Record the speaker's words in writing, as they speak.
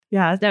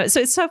Yeah. No, so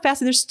it's so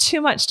fascinating. There's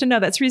too much to know.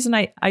 That's the reason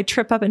I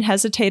trip up and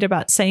hesitate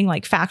about saying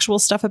like factual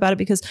stuff about it,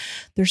 because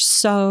there's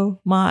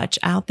so much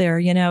out there.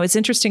 It's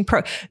interesting.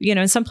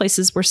 In some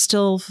places we're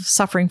still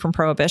suffering from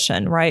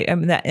prohibition, right? I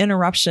mean, that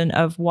interruption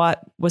of what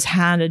was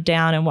handed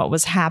down and what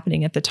was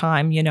happening at the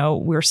time,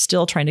 we're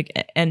still trying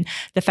to, and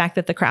the fact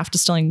that the craft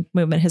distilling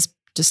movement has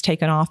just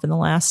taken off in the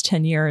last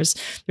 10 years,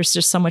 there's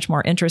just so much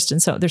more interest.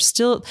 And so there's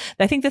still,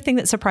 I think the thing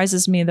that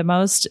surprises me the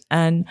most,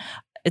 and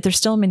there's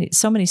still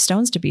so many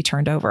stones to be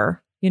turned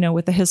over,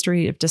 with the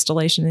history of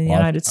distillation in the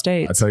United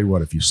States. I tell you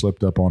what, if you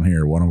slipped up on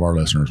here, one of our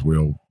listeners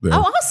will.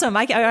 Oh, awesome.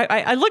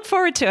 I look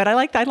forward to it. I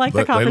like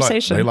the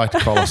conversation. They like to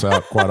call us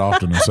out quite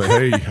often and say,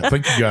 hey, I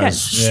think you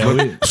guys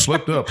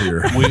slipped up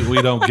here.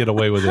 We don't get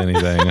away with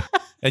anything.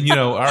 And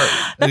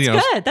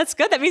good. That's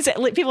good. That means that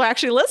people are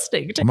actually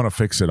listening. I'm going to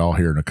fix it all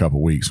here in a couple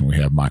of weeks when we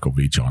have Michael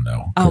Veach on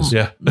though.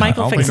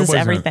 Michael fixes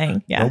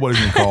everything. Nobody's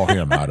going to call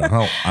him out.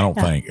 I don't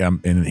think.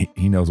 And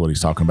he knows what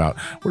he's talking about.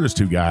 We're just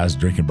two guys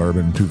drinking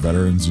bourbon, two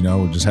veterans,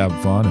 just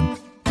having fun.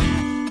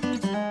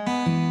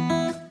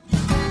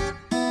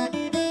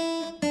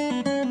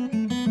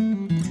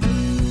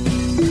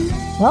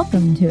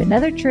 Welcome to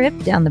another trip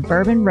down the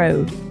Bourbon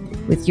Road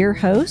with your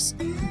hosts,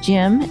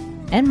 Jim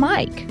and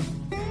Mike.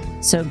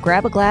 So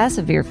grab a glass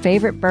of your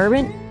favorite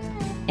bourbon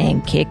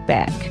and kick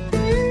back.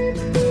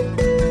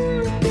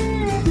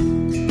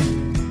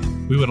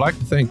 We would like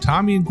to thank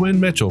Tommy and Gwen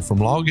Mitchell from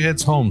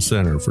Logheads Home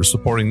Center for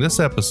supporting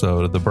this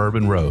episode of The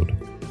Bourbon Road.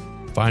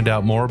 Find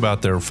out more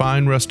about their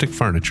fine rustic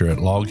furniture at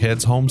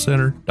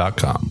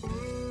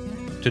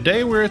logheadshomecenter.com.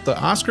 Today we're at the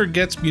Oscar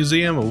Getz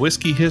Museum of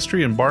Whiskey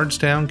History in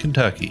Bardstown,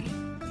 Kentucky.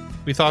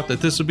 We thought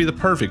that this would be the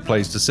perfect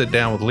place to sit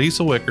down with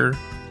Lisa Wicker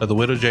of the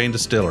Widow Jane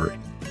Distillery.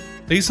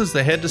 Lisa's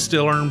the head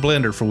distiller and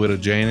blender for Widow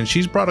Jane, and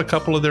she's brought a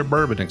couple of their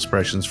bourbon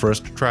expressions for us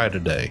to try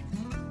today.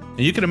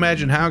 And you can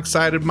imagine how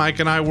excited Mike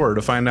and I were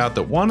to find out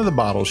that one of the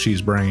bottles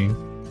she's bringing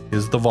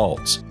is the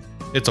Vaults.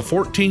 It's a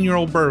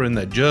 14-year-old bourbon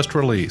that just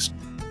released,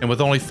 and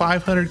with only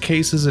 500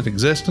 cases in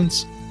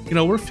existence,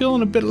 we're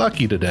feeling a bit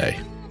lucky today.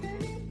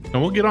 And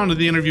we'll get on to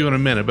the interview in a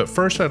minute, but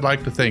first I'd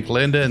like to thank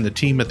Linda and the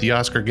team at the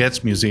Oscar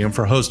Getz Museum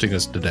for hosting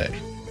us today.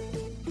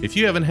 If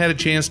you haven't had a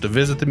chance to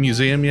visit the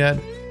museum yet,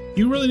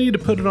 you really need to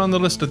put it on the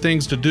list of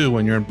things to do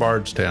when you're in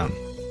Bardstown.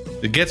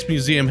 The Getz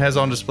Museum has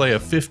on display a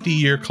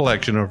 50-year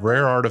collection of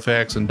rare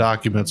artifacts and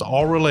documents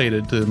all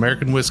related to the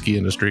American whiskey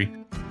industry,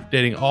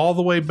 dating all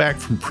the way back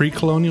from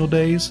pre-colonial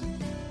days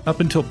up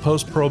until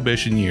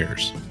post-Prohibition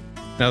years.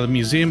 Now, the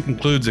museum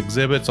includes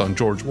exhibits on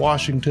George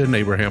Washington,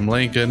 Abraham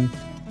Lincoln.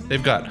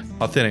 They've got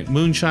authentic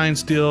moonshine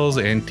stills,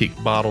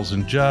 antique bottles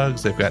and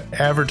jugs. They've got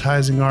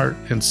advertising art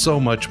and so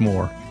much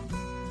more.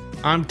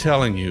 I'm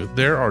telling you,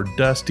 there are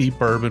dusty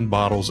bourbon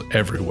bottles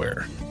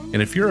everywhere.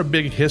 And if you're a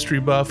big history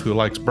buff who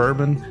likes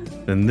bourbon,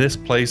 then this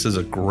place is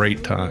a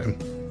great time.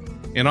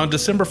 And on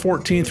December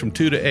 14th from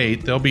 2 to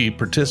 8, they'll be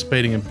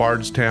participating in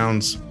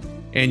Bardstown's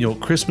annual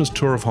Christmas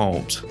Tour of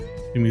Homes.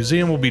 The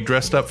museum will be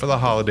dressed up for the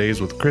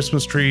holidays with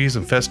Christmas trees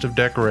and festive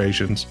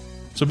decorations,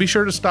 so be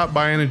sure to stop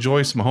by and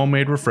enjoy some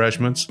homemade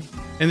refreshments,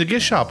 and the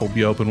gift shop will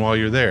be open while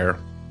you're there.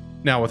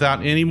 Now,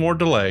 without any more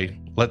delay,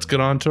 let's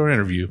get on to our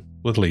interview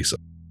with Lisa.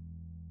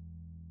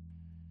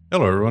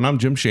 Hello, everyone. I'm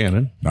Jim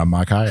Shannon. I'm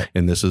Mike Hyatt.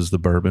 And this is the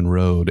Bourbon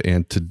Road.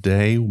 And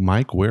today,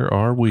 Mike, where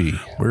are we?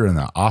 We're in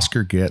the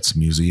Oscar Getz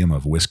Museum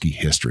of Whiskey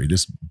History.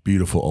 This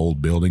beautiful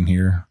old building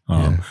here,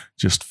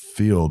 just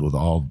filled with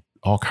all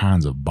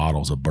kinds of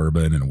bottles of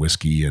bourbon and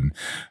whiskey, and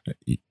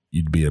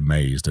you'd be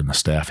amazed. And the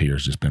staff here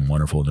has just been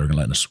wonderful. And they're going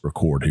to let us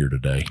record here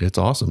today. It's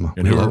awesome.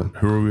 And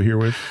who are we here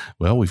with?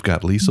 Well, we've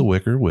got Lisa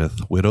Wicker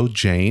with Widow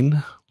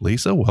Jane.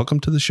 Lisa,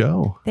 welcome to the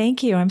show.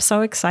 Thank you. I'm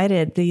so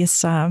excited.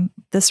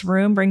 This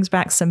room brings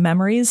back some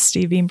memories.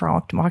 Steve Beam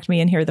walked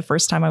me in here the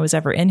first time I was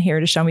ever in here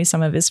to show me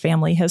some of his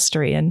family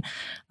history. And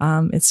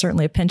it's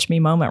certainly a pinch me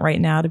moment right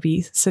now to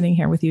be sitting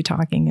here with you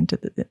talking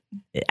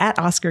at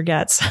Oscar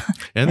Getz.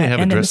 And they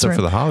have it dressed up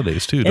for the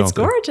holidays too, don't they? It's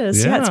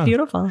gorgeous. Yeah, it's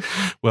beautiful.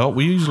 Well,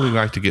 we usually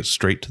like to get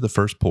straight to the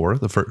first pour,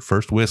 the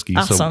first whiskey.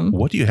 Awesome. So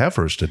what do you have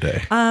for us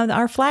today?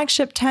 Our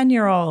flagship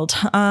 10-year-old.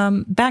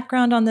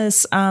 Background on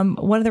this,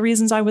 one of the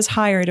reasons I was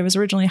hired, I was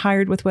originally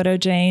hired with Widow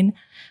Jane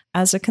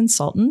as a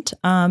consultant.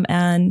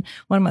 And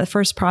one of the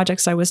first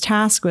projects I was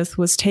tasked with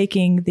was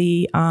taking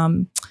the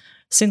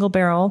single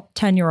barrel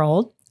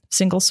 10-year-old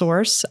single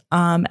source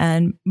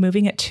and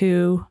moving it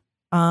to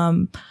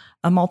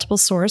a multiple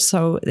source.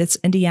 So it's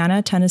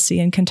Indiana, Tennessee,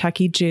 and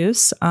Kentucky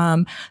juice.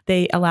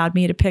 They allowed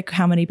me to pick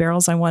how many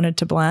barrels I wanted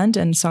to blend.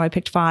 And so I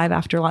picked 5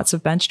 after lots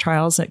of bench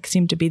trials. It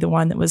seemed to be the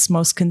one that was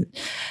most,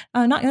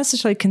 not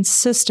necessarily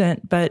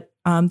consistent, but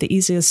the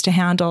easiest to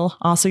handle.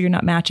 Also, you're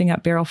not matching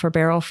up barrel for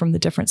barrel from the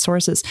different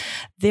sources.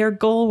 Their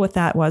goal with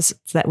that was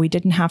that we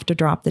didn't have to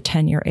drop the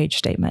 10-year age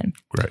statement.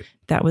 Right.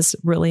 That was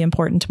really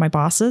important to my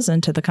bosses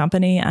and to the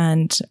company.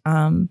 And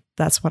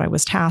that's what I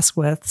was tasked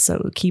with.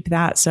 So keep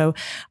that. So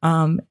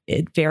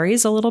it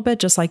varies a little bit,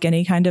 just like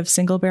any kind of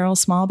single barrel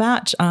small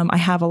batch. I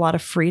have a lot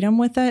of freedom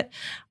with it.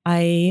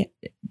 I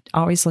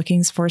always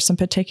looking for some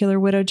particular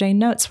Widow Jane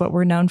notes, what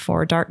we're known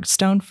for: dark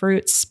stone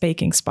fruits,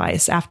 baking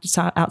spice.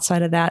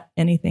 Outside of that,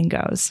 anything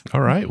goes.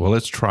 All right. Well,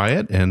 let's try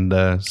it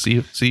and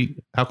see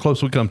how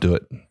close we come to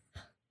it.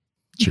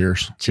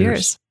 Cheers.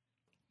 Cheers.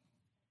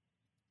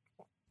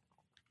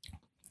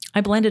 I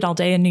blended all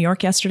day in New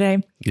York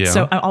yesterday. Yeah.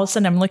 So all of a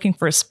sudden I'm looking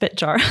for a spit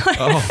jar.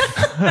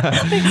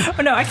 Oh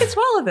no, I can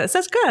swallow this.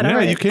 That's good. Yeah, all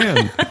right. you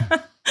can.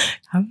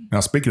 Now,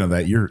 speaking of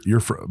that, you're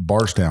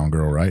Bardstown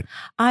girl, right?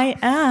 I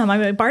am.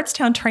 I'm a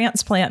Bardstown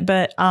transplant,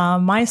 but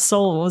my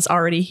soul was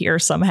already here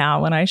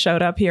somehow when I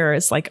showed up here.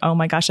 It's like, oh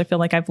my gosh, I feel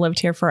like I've lived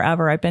here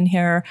forever. I've been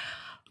here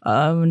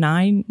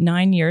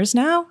 9 years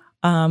now.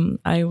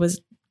 I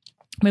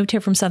moved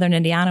here from Southern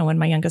Indiana when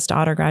my youngest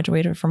daughter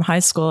graduated from high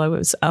school. I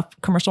was a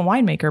commercial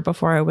winemaker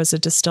before I was a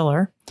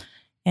distiller.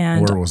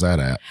 And where was that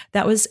at?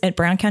 That was at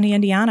Brown County,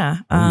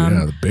 Indiana.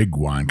 The big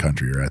wine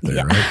country right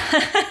there,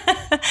 right?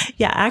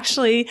 Yeah,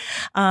 actually,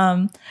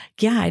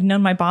 I'd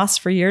known my boss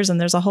for years,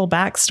 and there's a whole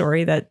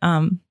backstory that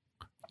on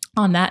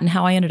that and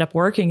how I ended up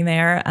working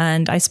there.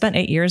 And I spent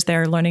 8 years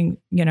there learning,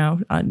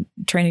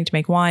 training to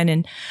make wine.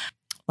 And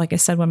like I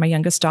said, when my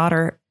youngest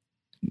daughter,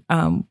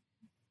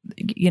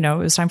 it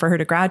was time for her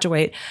to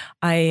graduate,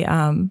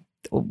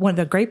 one of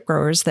the grape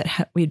growers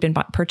that we'd been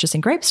purchasing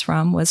grapes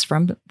from was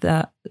from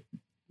the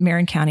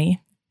Marion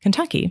County,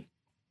 Kentucky.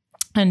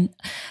 And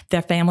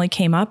their family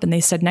came up and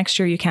they said, next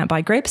year you can't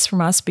buy grapes from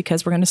us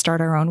because we're going to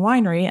start our own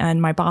winery.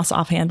 And my boss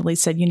offhandedly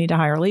said, you need to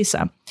hire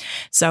Lisa.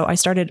 So I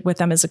started with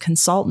them as a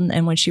consultant.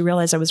 And when she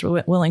realized I was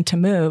willing to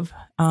move,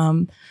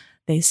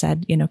 they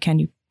said, can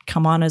you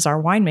come on as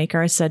our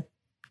winemaker? I said,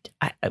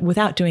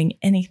 without doing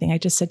anything, I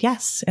just said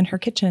yes in her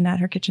kitchen, at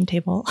her kitchen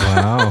table.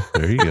 Wow.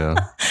 There you go.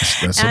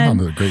 That's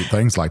sometimes the great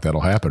things like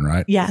that'll happen,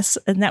 right? Yes.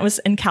 And that was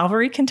in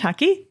Calvary,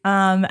 Kentucky.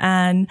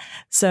 And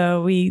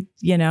so we,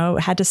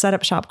 had to set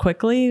up shop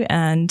quickly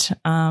and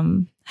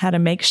had a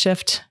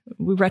makeshift.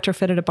 We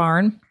retrofitted a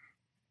barn,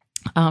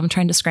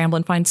 trying to scramble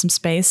and find some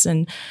space,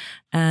 and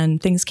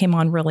things came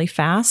on really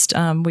fast.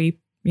 We,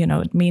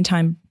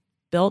 meantime,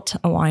 built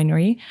a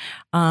winery.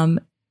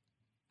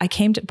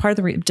 Part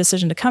of the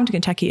decision to come to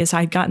Kentucky is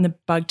I'd gotten the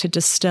bug to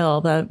distill.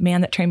 The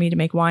man that trained me to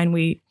make wine,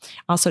 we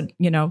also,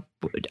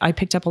 I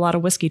picked up a lot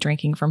of whiskey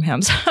drinking from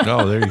him. So.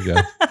 Oh, there you go.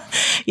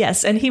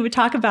 Yes. And he would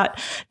talk about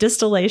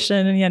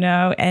distillation,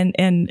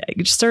 and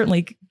it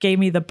certainly gave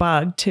me the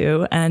bug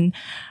too. And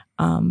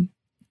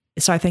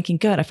so I'm thinking,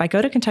 good, if I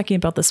go to Kentucky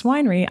and build this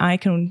winery, I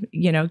can,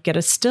 get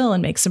a still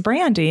and make some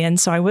brandy. And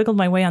so I wiggled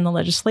my way on the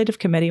legislative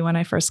committee when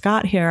I first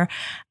got here.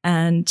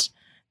 And,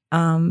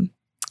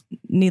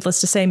 needless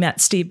to say,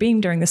 met Steve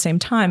Beam during the same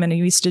time. And he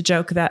used to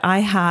joke that I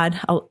had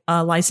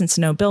a license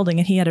and no building,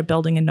 and he had a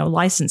building and no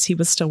license. He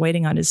was still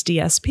waiting on his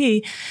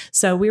DSP.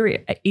 So we were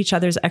each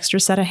other's extra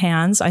set of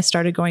hands. I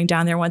started going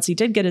down there once he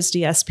did get his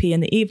DSP in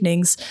the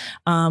evenings,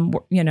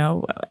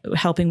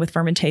 helping with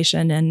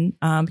fermentation, and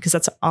because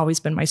that's always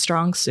been my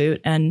strong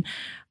suit. And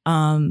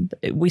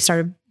we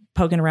started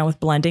poking around with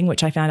blending,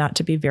 which I found out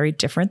to be very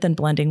different than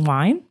blending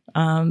wine.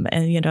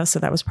 So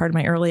that was part of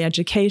my early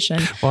education.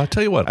 Well, I'll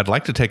tell you what, I'd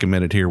like to take a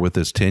minute here with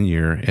this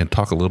tenure and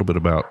talk a little bit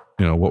about,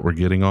 what we're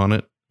getting on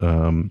it.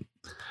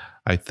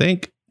 I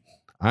think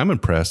I'm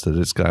impressed that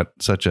it's got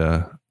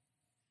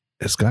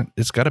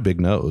a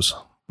big nose,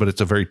 but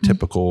it's a very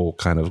typical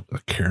kind of a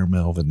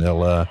caramel,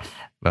 vanilla.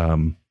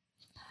 Some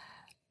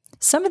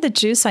of the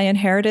juice I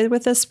inherited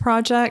with this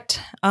project,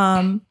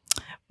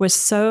 was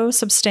so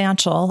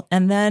substantial.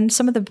 And then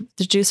some of the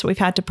juice that we've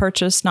had to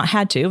purchase,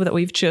 that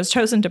we've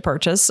chosen to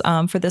purchase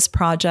for this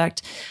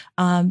project,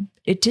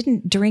 it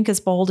didn't drink as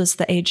bold as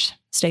the age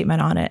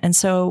statement on it. And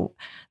so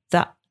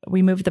that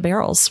we moved the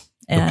barrels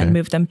and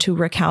moved them to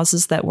rick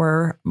houses that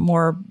were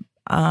more,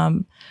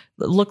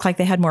 looked like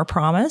they had more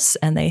promise,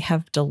 and they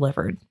have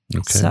delivered.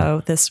 Okay.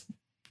 So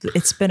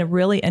it's been a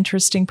really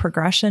interesting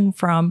progression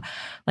from,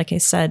 like I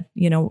said,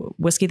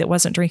 whiskey that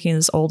wasn't drinking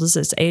as old as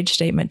its age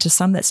statement to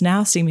some that's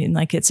now seeming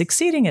like it's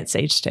exceeding its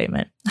age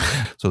statement.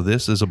 So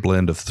this is a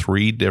blend of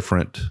 3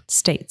 different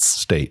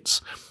states.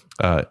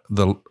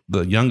 The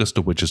youngest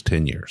of which is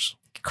 10 years.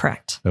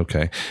 Correct.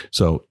 Okay.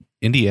 So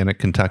Indiana,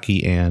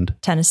 Kentucky, and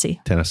Tennessee.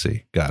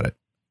 Got it.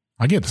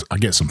 I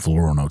get some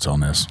floral notes on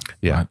this.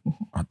 Yeah.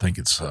 I think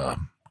it's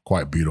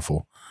quite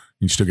beautiful.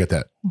 You still get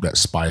that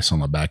spice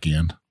on the back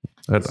end.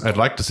 I'd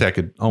like to say I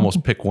could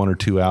almost pick 1 or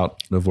 2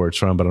 out of where it's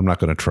from, but I'm not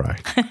going to try.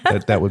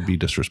 That would be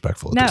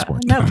disrespectful at this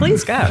point. No,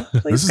 please go.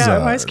 Please go.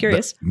 I'm always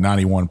curious.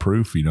 91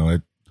 proof,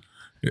 I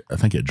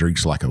think it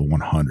drinks like a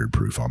 100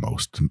 proof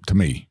almost to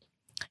me.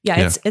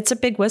 Yeah, it's a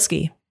big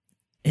whiskey.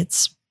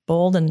 It's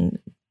bold, and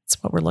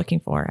it's what we're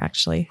looking for,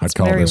 actually. It's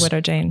very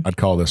Widow Jane. I'd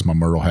call this my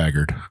Myrtle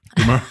Haggard.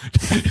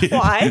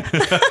 Why?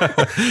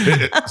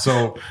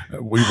 So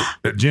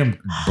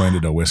Jim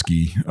blended a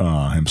whiskey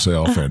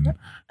himself, and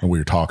we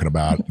were talking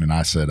about it, and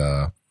I said,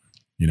 I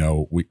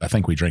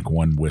think we drank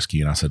one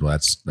whiskey, and I said, well,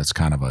 that's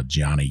kind of a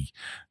Johnny.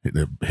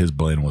 His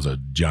blend was a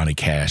Johnny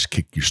Cash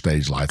kick your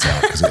stage lights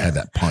out, because it had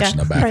that punch in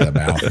the back of the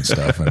mouth and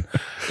stuff. And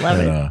Love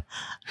it.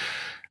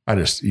 I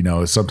just,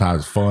 it's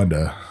sometimes fun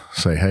to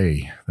say,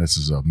 hey, this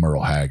is a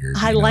Merle Haggard.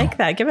 I like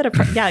that. Give it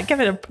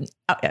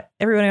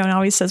everyone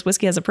always says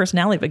whiskey has a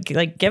personality, but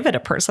like give it a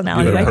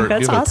personality. I think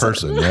that's awesome. A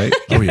person, right?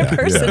 Give it a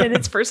person and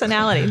its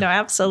personality. No,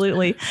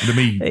 absolutely. To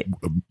me,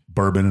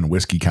 bourbon and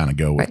whiskey kind of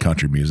go with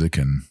country music,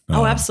 and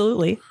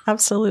absolutely.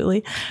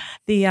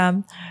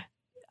 The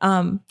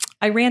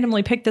I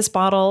randomly picked this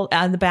bottle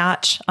out of the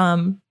batch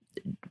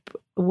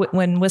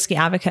when Whiskey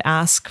Advocate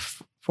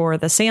asked for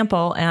the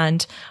sample,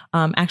 and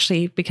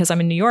actually because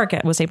I'm in New York,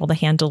 I was able to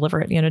hand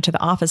deliver it, to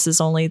the offices.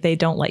 Only they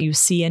don't let you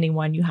see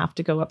anyone. You have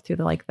to go up through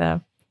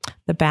the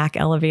back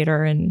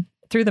elevator and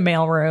through the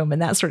mailroom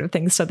and that sort of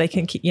thing, so they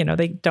can keep,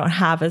 they don't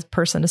have a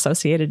person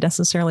associated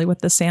necessarily with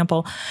the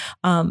sample.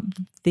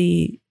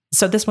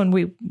 So this one,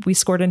 we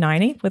scored a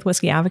 90 with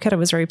Whiskey Advocate. I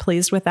was very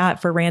pleased with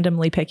that for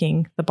randomly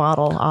picking the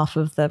bottle off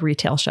of the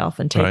retail shelf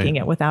and taking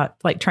it without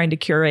like trying to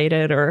curate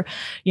it or,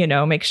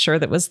 make sure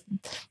that was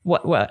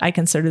what I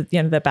considered,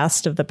 the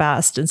best of the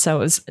best. And so it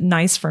was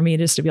nice for me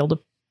just to be able to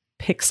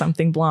pick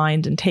something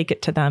blind and take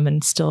it to them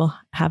and still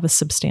have a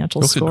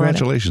substantial score.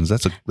 Congratulations.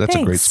 That's a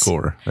great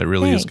score. That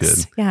really is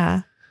good.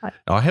 Yeah.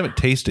 I haven't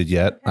tasted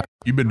yet.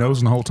 You've been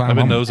nosing the whole time? I've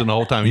been nosing the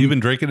whole time. You've been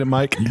drinking it,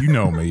 Mike? You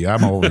know me.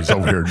 I'm always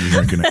over here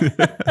drinking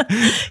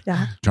it.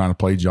 Yeah. Trying to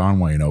play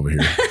John Wayne over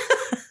here.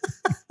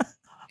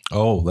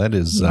 Oh, that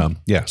is,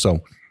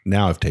 So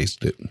now I've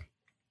tasted it.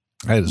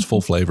 It is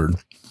full flavored.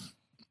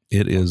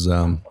 It is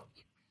a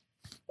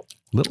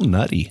little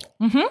nutty.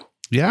 Mm-hmm.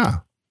 Yeah.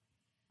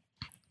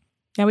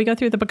 Yeah, we go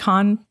through the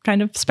pecan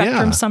kind of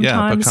spectrum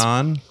sometimes. Yeah,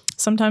 pecan.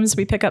 Sometimes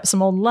we pick up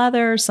some old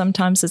leather.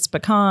 Sometimes it's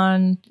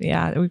pecan.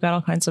 Yeah, we've got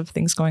all kinds of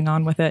things going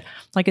on with it.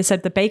 Like I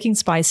said, the baking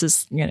spice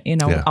is,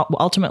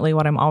 ultimately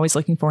what I'm always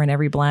looking for in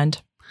every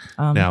blend.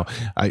 Now,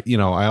 I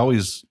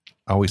always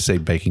say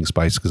baking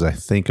spice because I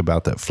think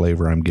about that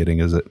flavor I'm getting.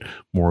 Is it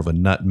more of a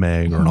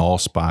nutmeg or an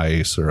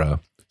allspice or a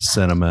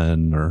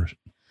cinnamon? Or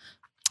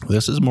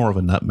this is more of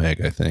a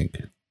nutmeg, I think.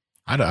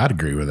 I'd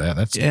agree with that.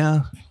 I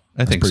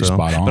think pretty so.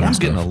 Spot on. But I'm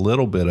getting a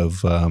little bit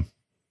of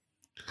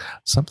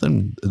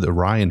something. The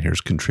rye in here is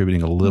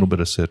contributing a little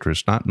bit of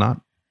citrus, not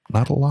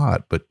a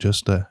lot, but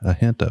just a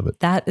hint of it.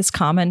 That is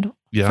common.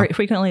 Yeah.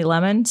 Frequently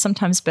lemon,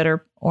 sometimes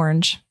bitter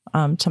orange,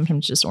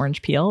 sometimes just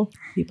orange peel.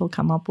 People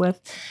come up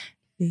with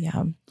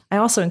I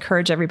also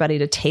encourage everybody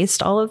to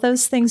taste all of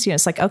those things.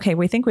 It's like, okay,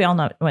 we think we all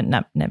know what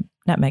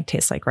nutmeg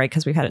tastes like, right?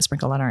 Because we've had it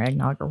sprinkled on our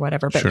eggnog or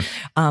whatever. But sure.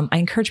 I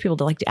encourage people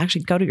to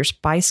actually go to your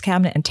spice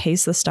cabinet and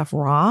taste the stuff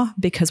raw,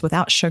 because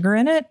without sugar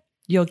in it,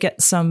 you'll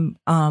get some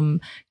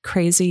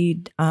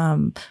crazy,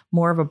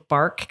 more of a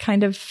bark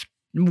kind of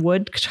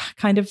wood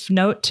kind of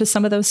note to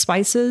some of those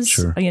spices,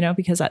 sure.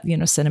 Because that,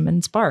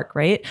 cinnamon's bark,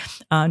 right?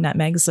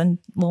 Nutmeg's a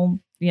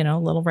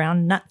little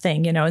round nut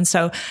thing, and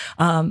so,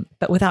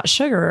 but without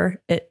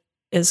sugar, it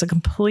is a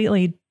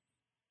completely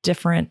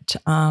different,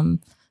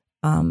 I'm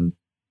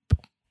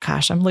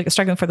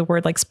struggling for the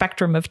word, like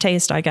spectrum of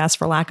taste, I guess,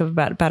 for lack of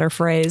a better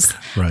phrase,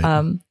 right.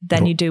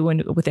 Than you do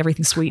with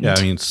everything sweetened. Yeah,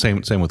 I mean,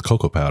 same with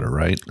cocoa powder,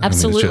 right?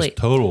 Absolutely. I mean, it's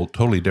just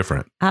totally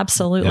different.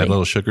 Absolutely. You add a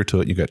little sugar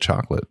to it, you got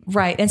chocolate.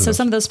 Right. And so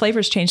some of those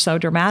flavors change so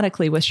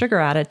dramatically with sugar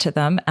added to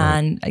them.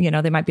 And,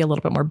 they might be a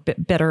little bit more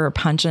bitter or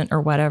pungent or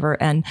whatever.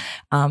 And,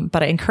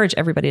 but I encourage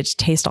everybody to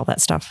taste all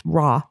that stuff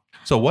raw.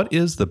 So what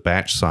is the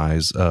batch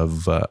size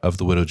of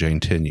the Widow Jane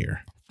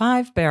 10-year?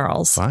 5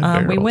 barrels.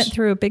 We went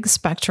through a big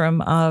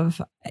spectrum of,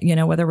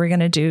 whether we're going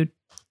to do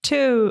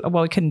 2.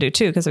 Well, we couldn't do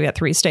 2 because we got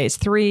 3 states,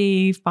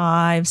 3,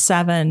 5,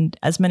 7,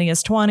 as many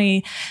as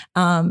 20.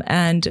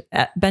 And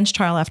at bench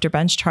trial after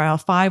bench trial,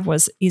 5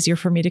 was easier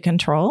for me to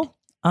control.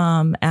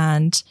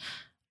 And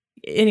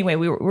anyway,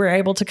 we were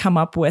able to come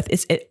up with,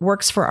 it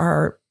works for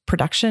our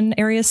production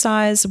area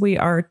size. We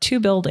are 2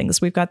 buildings.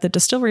 We've got the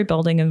distillery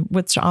building,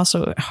 which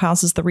also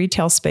houses the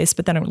retail space,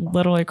 but then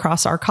literally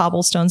across our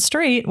cobblestone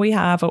street, we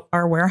have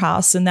our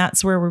warehouse, and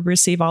that's where we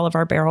receive all of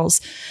our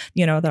barrels,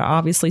 that are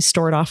obviously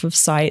stored off of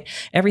site.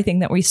 Everything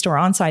that we store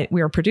on site,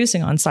 we are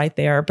producing on site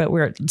there, but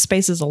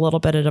space is a little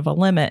bit of a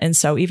limit. And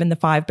so even the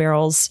 5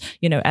 barrels,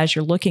 as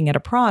you're looking at a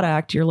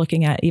product, you're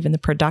looking at even the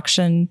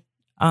production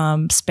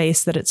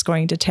space that it's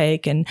going to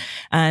take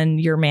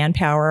and your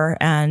manpower,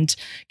 and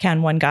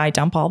can one guy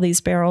dump all these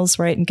barrels,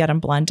 right, and get them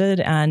blended,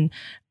 and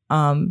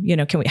how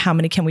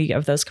many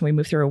of those can we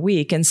move through a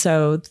week? And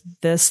so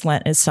this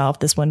lent itself,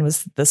 this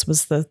was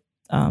the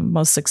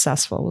most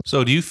successful.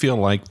 So do you feel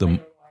like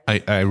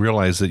I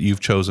realize that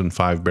you've chosen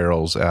 5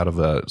 barrels out of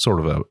a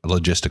sort of a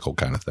logistical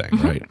kind of thing,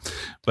 mm-hmm. right?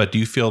 But do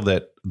you feel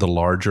that the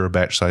larger a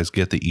batch size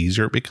get, the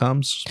easier it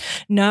becomes?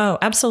 No,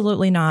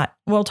 absolutely not.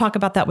 We'll talk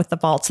about that with the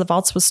vaults. The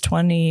vaults was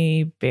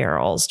 21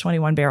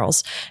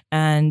 barrels.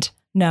 And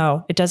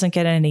no, it doesn't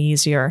get any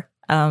easier,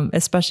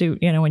 especially,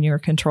 when you're a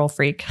control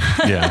freak.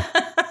 Yeah.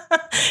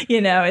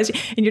 And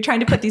you're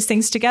trying to put these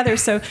things together.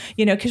 So,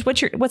 because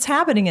what's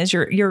happening is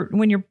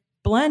when you're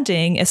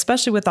blending,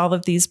 especially with all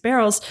of these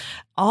barrels,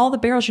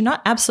 you're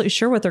not absolutely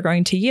sure what they're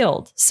going to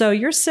yield. So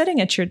you're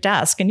sitting at your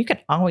desk and you can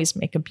always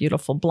make a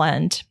beautiful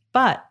blend,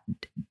 but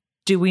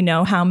do we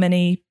know how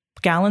many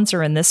gallons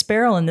are in this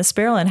barrel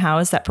and how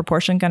is that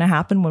proportion going to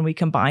happen when we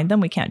combine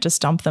them? We can't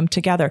just dump them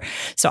together.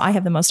 So I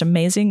have the most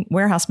amazing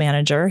warehouse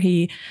manager.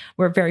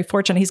 We're very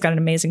fortunate. He's got an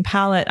amazing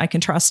palate. I can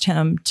trust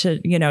him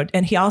to,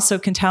 and he also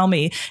can tell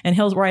me, and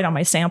he'll write on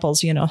my samples,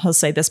 he'll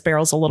say this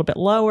barrel's a little bit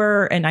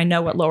lower, and I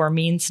know what lower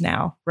means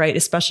now, right?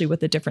 Especially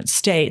with the different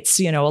states,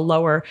 a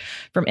lower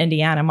from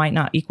Indiana might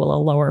not equal a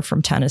lower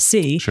from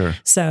Tennessee. Sure.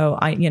 So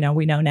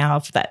we know now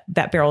if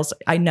that barrel's,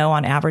 I know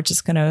on average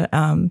is going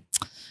to,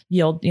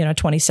 yield,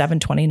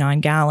 27,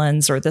 29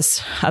 gallons, or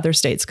this other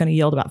state's going to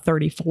yield about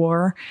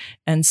 34.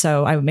 And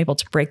so I'm able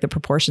to break the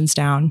proportions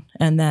down.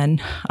 And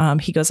then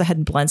he goes ahead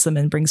and blends them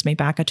and brings me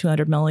back a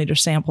 200 milliliter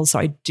sample. So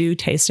I do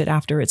taste it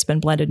after it's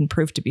been blended and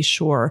proofed to be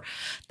sure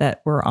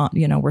that we're on,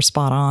 we're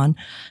spot on.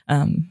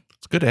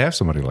 It's good to have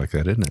somebody like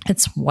that, isn't it?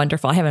 It's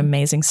wonderful. I have an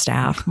amazing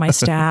staff. My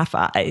staff,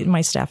 my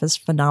staff is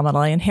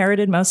phenomenal. I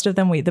inherited most of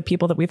them. The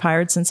people that we've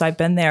hired since I've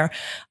been there.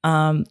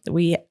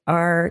 We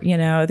are,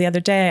 the other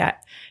day,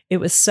 it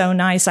was so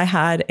nice. I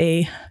had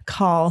a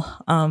call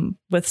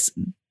with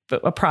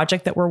a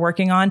project that we're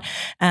working on,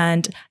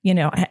 and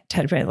I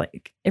had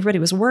everybody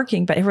was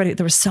working, but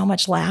there was so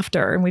much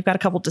laughter, and we've got a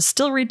couple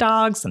distillery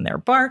dogs, and they're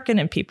barking,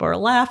 and people are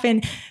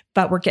laughing,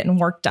 but we're getting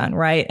work done,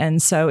 right?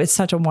 And so it's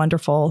such a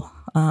wonderful,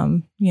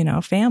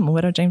 family,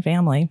 Widow Jane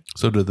family.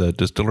 So do the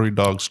distillery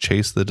dogs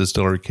chase the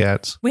distillery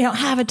cats? We don't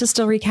have a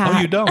distillery cat. Oh,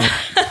 you don't?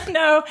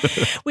 No,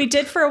 we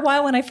did for a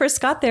while when I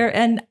first got there,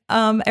 and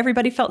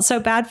everybody felt so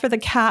bad for the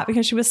cat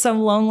because she was so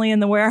lonely in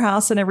the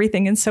warehouse and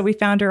everything, and so we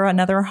found her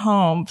another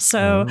home.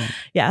 So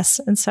yes,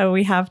 and so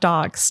we have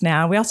dogs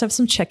now. We also have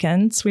some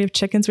chickens. We have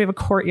chickens. We have a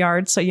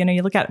courtyard. So you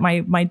look at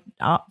my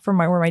from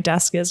where my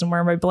desk is and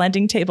where my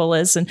blending table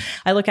is, and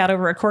I look out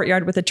over a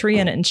courtyard with a tree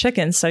in it and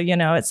chickens. So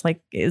it's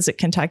like, is it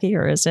Kentucky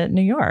or is it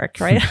New York,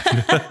 right?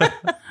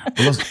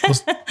 Well,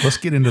 let's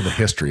get into the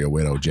history of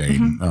Widow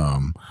Jane.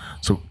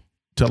 So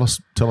tell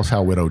us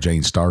how Widow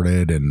Jane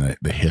started and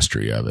the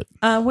history of it.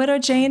 Widow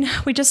Jane,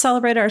 we just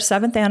celebrated our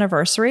 7th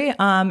anniversary.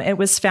 It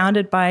was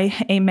founded by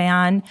a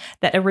man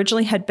that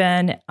originally had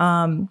been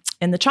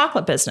in the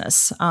chocolate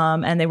business,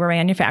 and they were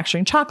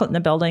manufacturing chocolate in the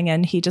building,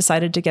 and he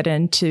decided to get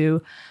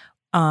into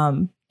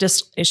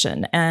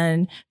distillation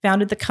and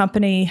founded the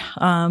company.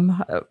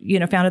 I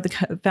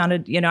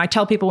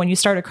tell people when you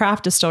start a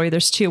craft distillery,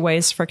 there's 2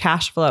 ways for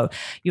cash flow.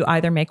 You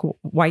either make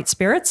white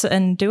spirits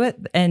and do it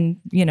and,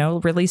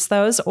 release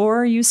those,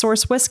 or you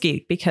source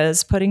whiskey,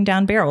 because putting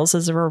down barrels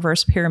is a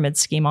reverse pyramid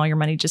scheme. All your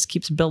money just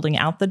keeps building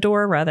out the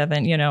door rather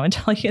than,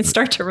 until you can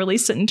start to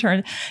release it and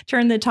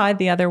turn the tide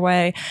the other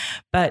way.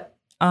 But,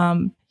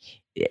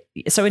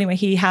 so anyway,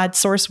 he had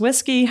source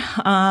whiskey,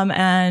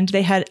 and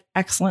they had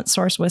excellent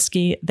source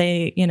whiskey.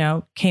 They,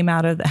 came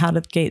out of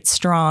the gate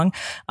strong.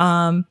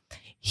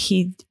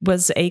 He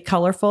was a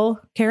colorful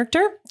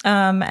character.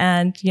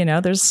 And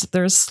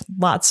there's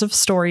lots of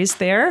stories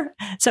there.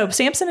 So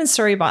Sampson and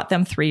Surrey bought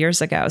them 3 years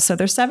ago. So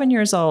they're 7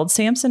 years old.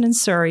 Sampson and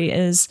Surrey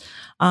is,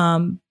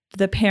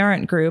 the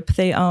parent group.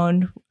 They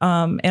own,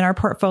 in our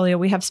portfolio,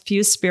 we have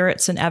few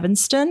spirits in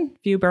Evanston,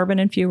 few bourbon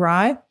and few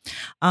rye.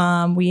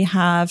 We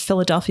have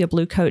Philadelphia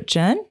Blue Coat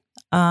Gin,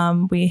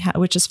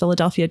 which is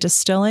Philadelphia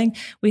Distilling.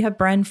 We have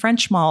Bren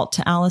French Malt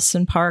to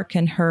Allison Park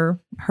and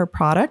her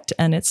product,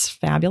 and it's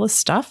fabulous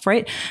stuff,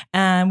 right?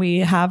 And we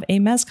have a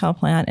mezcal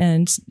plant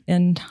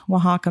in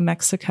Oaxaca,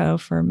 Mexico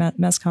for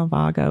Mezcal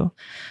Vago.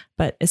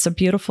 But it's a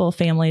beautiful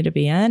family to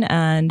be in,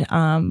 and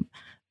I'm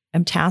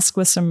tasked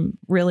with some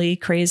really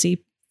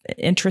crazy,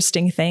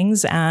 interesting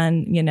things.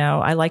 And,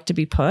 I like to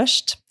be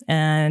pushed,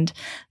 and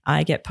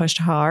I get pushed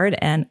hard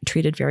and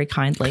treated very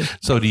kindly.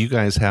 So do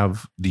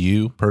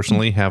you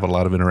personally have a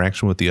lot of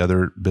interaction with the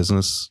other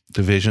business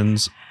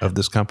divisions of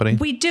this company?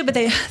 We do, but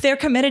they're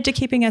committed to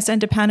keeping us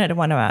independent of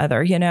one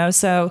another,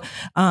 So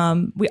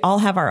we all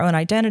have our own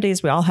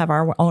identities. We all have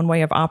our own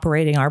way of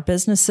operating our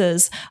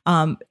businesses.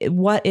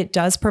 What it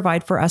does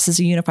provide for us is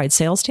a unified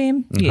sales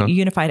team,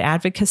 unified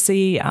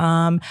advocacy,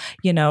 a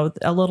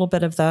little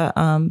bit of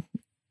the,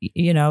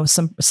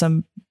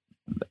 some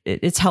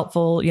it's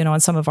helpful, on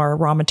some of our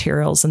raw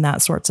materials and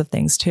that sorts of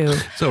things too.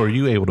 So are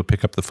you able to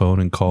pick up the phone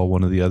and call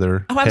one of the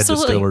other head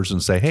distillers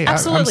and say, hey,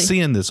 I'm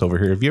seeing this over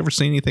here. Have you ever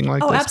seen anything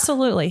like this? Oh,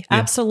 absolutely. Yeah.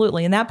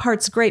 Absolutely. And that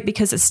part's great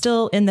because it's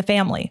still in the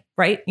family,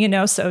 right?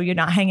 So you're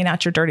not hanging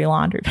out your dirty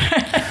laundry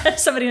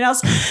somebody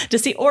else to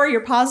see, or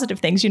your positive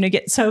things,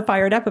 get so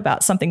fired up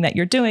about something that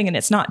you're doing and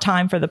it's not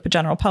time for the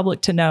general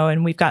public to know.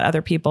 And we've got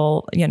other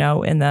people, in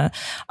the,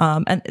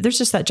 and there's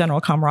just that general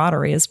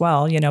camaraderie as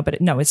well, but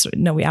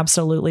we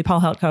absolutely,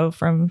 Paul Heltko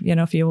from,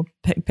 if you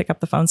pick up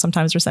the phone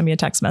sometimes or send me a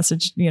text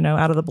message,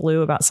 out of the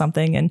blue about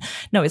something. And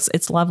no,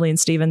 it's lovely. And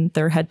Stephen,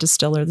 their head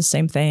distiller, the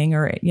same thing,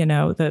 or,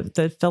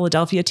 the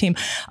Philadelphia team.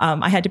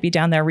 I had to be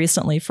down there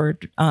recently for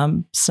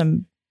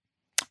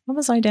what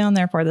was I down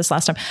there for this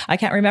last time? I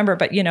can't remember,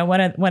 but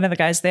one of the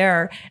guys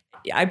there,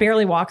 I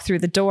barely walked through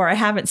the door. I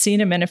haven't seen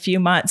him in a few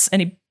months,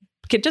 and he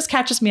just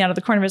catches me out of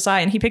the corner of his eye,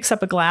 and he picks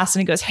up a glass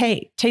and he goes,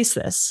 "Hey, taste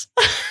this."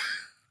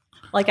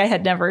 like I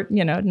had never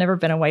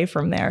been away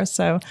from there.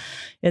 So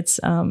it's,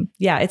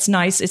 it's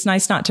nice. It's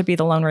nice not to be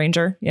the Lone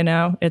Ranger,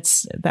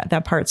 it's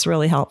that part's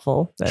really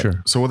helpful. But.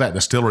 Sure. So with that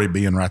distillery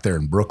being right there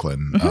in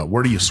Brooklyn,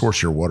 where do you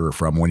source your water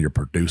from when you're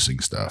producing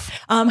stuff?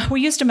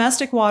 We use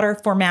domestic water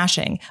for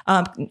mashing.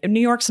 New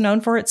York's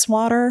known for its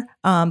water.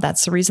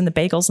 That's the reason the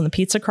bagels and the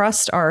pizza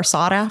crust are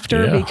sought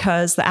after,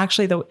 because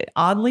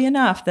oddly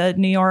enough, the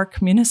New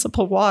York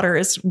municipal water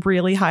is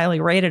really highly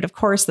rated. Of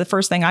course, the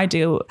first thing I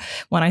do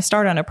when I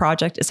start on a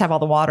project is have all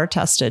the water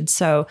tested.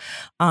 So,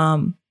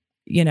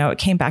 it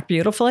came back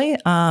beautifully.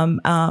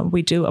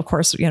 We do, of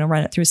course,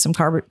 run it through some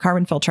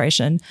carbon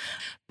filtration,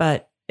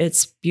 but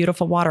it's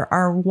beautiful water.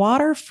 Our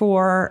water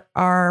for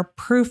our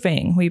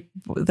proofing,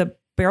 the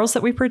barrels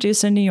that we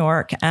produce in New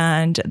York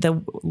and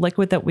the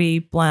liquid that we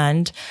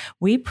blend,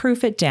 we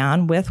proof it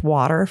down with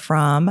water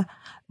from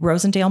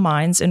Rosendale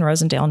Mines in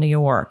Rosendale, New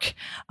York.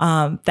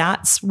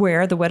 That's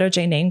where the Widow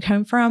Jane name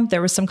came from.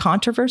 There was some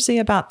controversy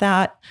about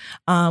that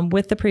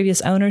with the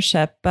previous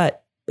ownership, but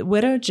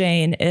Widow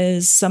Jane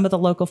is some of the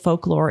local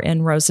folklore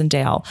in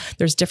Rosendale.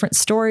 There's different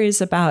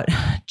stories about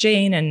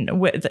Jane and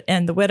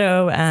the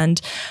widow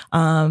and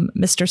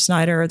Mr.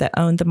 Snyder that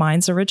owned the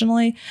mines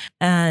originally.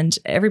 And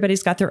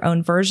everybody's got their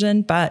own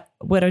version, but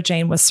Widow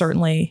Jane was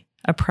certainly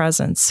a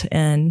presence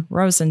in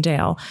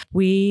Rosendale.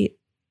 We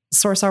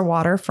source our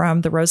water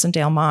from the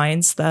Rosendale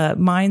mines. The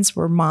mines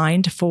were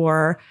mined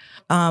for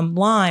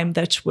lime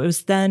that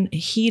was then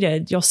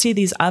heated. You'll see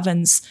these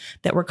ovens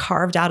that were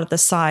carved out of the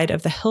side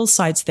of the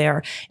hillsides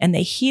there, and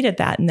they heated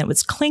that, and it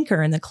was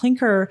clinker, and the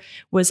clinker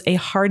was a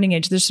hardening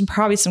agent. There's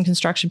probably some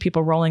construction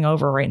people rolling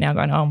over right now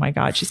going, oh my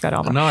God, she's got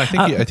all the... No, I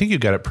think you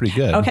got it pretty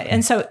good. Okay.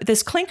 And so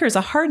this clinker is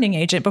a hardening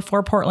agent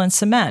before Portland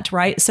cement,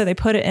 right? So they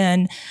put it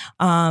in,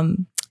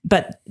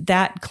 but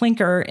that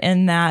clinker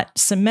in that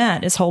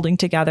cement is holding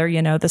together,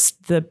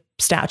 the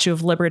Statue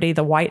of Liberty,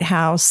 the White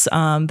House,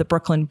 the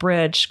Brooklyn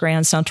Bridge,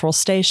 Grand Central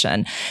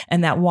Station.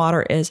 And that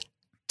water is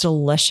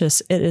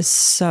delicious. It is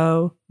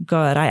so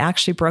good. I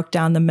actually broke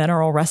down the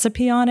mineral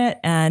recipe on it,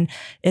 and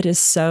it is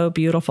so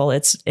beautiful.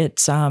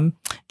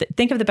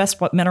 Think of the best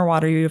mineral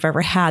water you've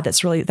ever had.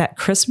 That's really that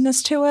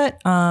crispness to it,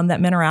 that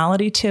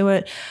minerality to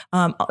it.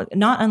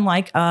 Not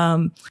unlike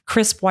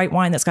crisp white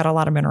wine that's got a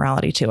lot of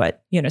minerality to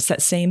it. It's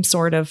that same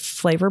sort of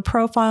flavor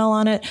profile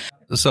on it.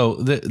 So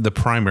the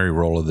primary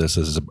role of this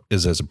is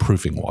as a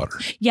proofing water.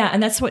 Yeah.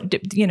 And that's what,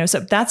 so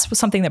that's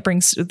something that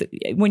brings,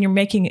 when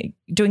you're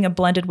doing a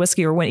blended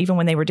whiskey, or even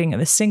when they were doing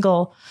a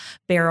single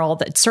barrel,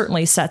 that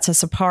certainly sets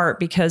us apart,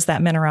 because that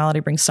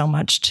minerality brings so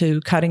much to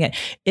cutting it.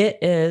 It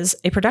is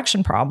a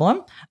production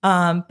problem.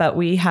 But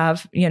we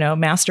have,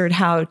 mastered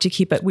how to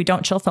keep it. We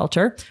don't chill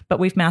filter, but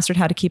we've mastered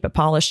how to keep it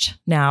polished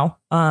now,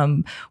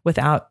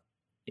 without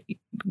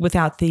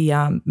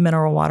the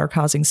mineral water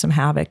causing some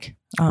havoc.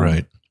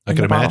 Right. I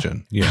can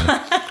imagine. Yeah.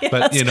 Yes.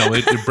 But,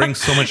 it brings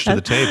so much to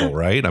the table,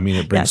 right? I mean,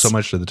 it brings so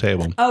much to the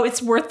table. Oh,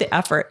 it's worth the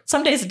effort.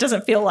 Some days it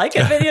doesn't feel like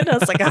it, but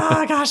it's like,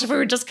 oh gosh, if we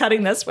were just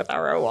cutting this with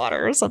our own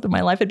water or something,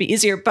 my life would be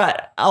easier.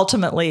 But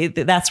ultimately,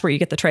 that's where you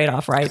get the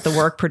trade-off, right? The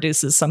work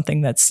produces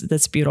something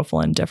that's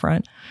beautiful and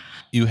different.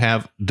 You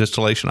have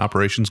distillation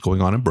operations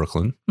going on in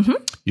Brooklyn.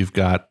 Mm-hmm. You've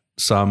got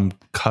some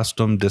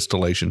custom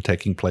distillation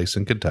taking place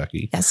in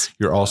Kentucky. Yes.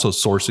 You're also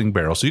sourcing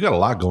barrels. So you got a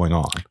lot going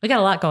on. We got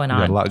a lot going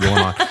on.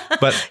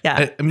 But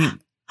yeah.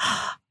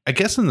 I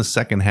guess in the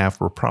second half,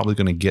 we're probably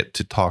going to get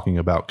to talking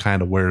about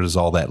kind of where does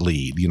all that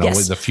lead,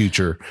 with the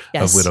future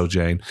of Widow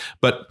Jane.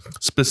 But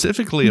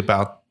specifically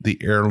about the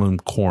heirloom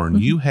corn,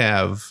 you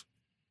have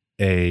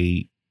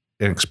an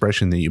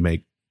expression that you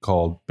make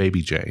called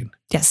Baby Jane.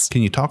 Yes.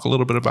 Can you talk a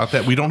little bit about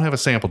that? We don't have a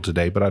sample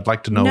today, but I'd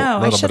like to know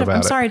a little bit about it.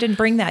 I'm sorry, I didn't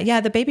bring that.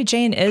 Yeah, the Baby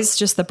Jane is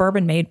just the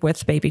bourbon made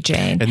with Baby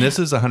Jane. And this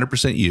is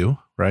 100% you,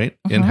 right?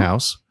 Mm-hmm.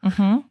 In-house.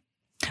 Mm-hmm.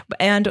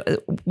 And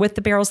with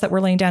the barrels that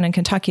we're laying down in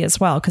Kentucky as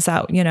well, because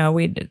that,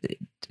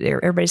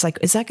 everybody's like,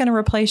 is that going to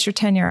replace your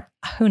tenure?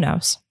 Who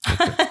knows?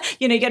 Okay.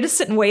 You got to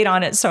sit and wait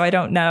on it. So I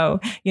don't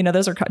know.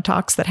 Those are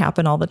talks that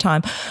happen all the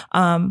time.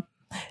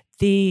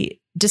 The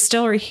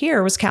distillery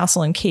here was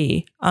Castle and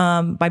Key.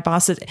 My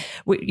boss, at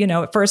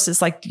first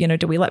it's like,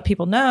 do we let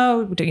people know?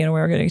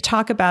 We're going to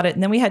talk about it.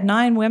 And then we had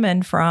 9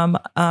 women from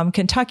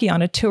Kentucky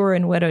on a tour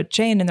in Widow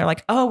Jane. And they're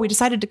like, oh, we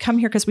decided to come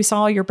here because we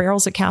saw all your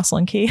barrels at Castle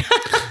and Key.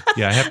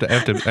 Yeah, I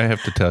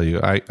have to tell you,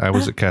 I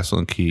was at Castle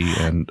and Key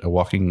and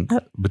walking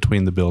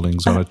between the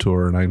buildings on a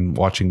tour, and I'm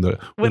watching the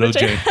Widow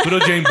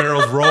Jane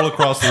barrels roll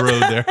across the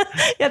road there.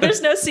 Yeah,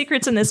 there's no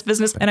secrets in this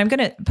business. And I'm going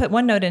to put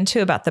one note in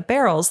too about the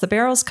barrels. The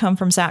barrels come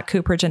from Zach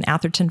Cooperage in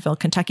Athertonville,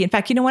 Kentucky. In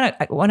fact,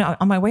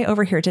 on my way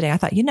over here today, I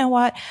thought, you know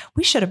what?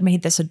 We should have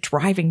made this a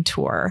driving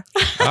tour.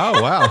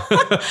 Oh, wow.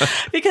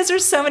 Because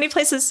there's so many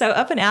places. So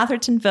up in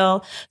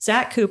Athertonville,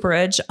 Zach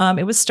Cooperage,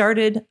 it was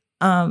started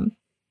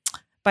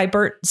by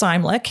Bert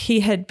Zeimlich. He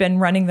had been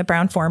running the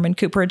Brown Farm in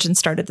Cooperage and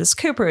started this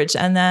Cooperage.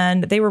 And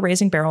then they were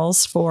raising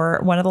barrels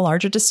for one of the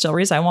larger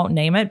distilleries. I won't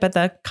name it, but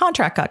the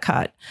contract got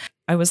cut.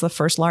 I was the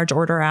first large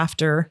order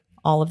after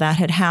all of that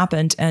had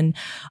happened. And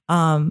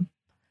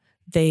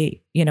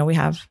we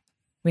have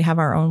We have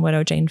our own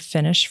Widow Jane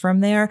finish from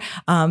there.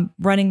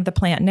 Running the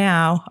plant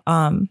now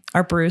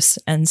are Bruce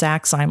and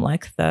Zach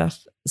Simlick, the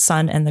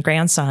son and the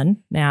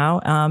grandson now.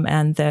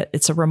 And that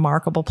it's a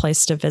remarkable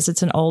place to visit.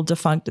 It's an old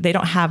defunct, they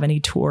don't have any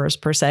tours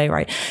per se,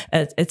 right?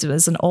 It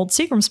was an old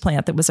Seagram's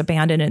plant that was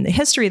abandoned, and the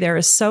history there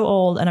is so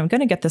old, and I'm going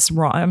to get this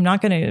wrong. I'm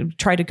not going to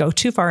try to go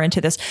too far into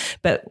this,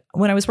 but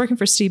when I was working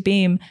for Steve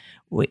Beam,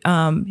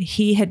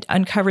 he had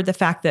uncovered the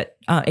fact that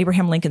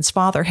Abraham Lincoln's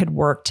father had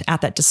worked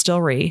at that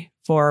distillery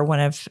for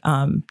one of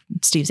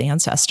Steve's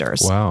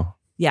ancestors. Wow.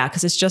 Yeah,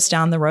 because it's just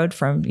down the road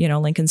from,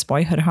 Lincoln's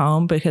boyhood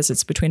home, because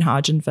it's between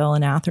Hodgenville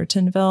and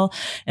Athertonville.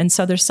 And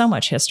so there's so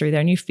much history there,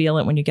 and you feel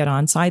it when you get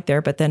on site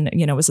there. But then,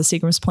 it was a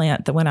Seagram's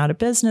plant that went out of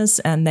business,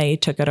 and they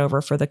took it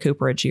over for the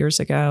cooperage years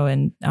ago.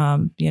 And,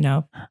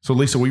 So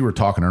Lisa, we were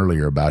talking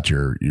earlier about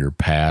your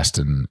past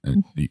and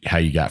how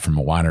you got from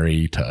a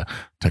winery to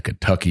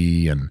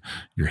Kentucky, and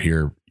you're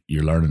here,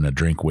 you're learning to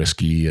drink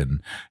whiskey.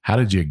 And how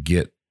did you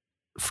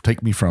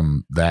take me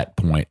from that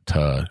point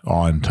to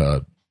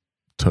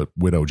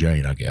Widow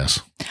Jane, I guess?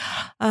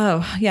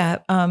 Oh, yeah.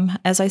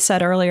 As I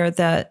said earlier,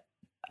 that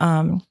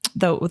the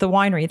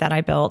winery that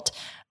I built,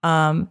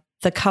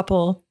 the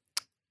couple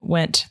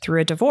went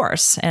through a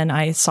divorce, and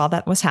I saw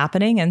that was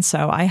happening. And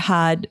so I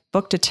had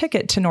booked a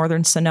ticket to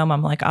Northern Sonoma.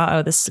 I'm like,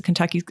 this is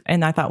Kentucky.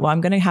 And I thought, well, I'm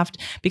going to have to,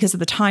 because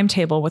of the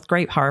timetable with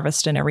grape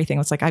harvest and everything, it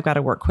was like, I've got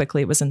to work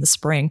quickly. It was in the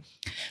spring,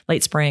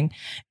 late spring.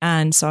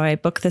 And so I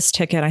booked this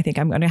ticket. I think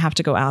I'm going to have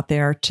to go out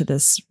there to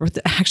this,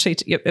 actually,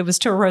 it was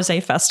to a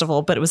rosé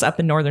festival, but it was up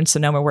in Northern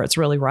Sonoma where it's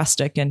really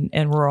rustic and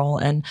rural.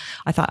 And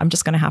I thought, I'm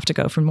just going to have to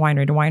go from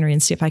winery to winery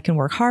and see if I can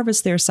work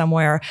harvest there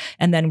somewhere,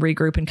 and then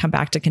regroup and come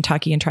back to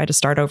Kentucky and try to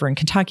start over in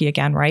Kentucky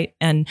again. Right.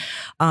 And,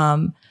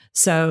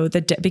 so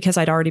because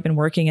I'd already been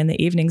working in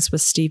the evenings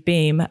with Steve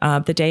Beam,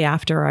 the day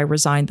after I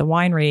resigned the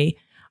winery,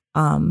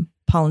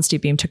 Paul and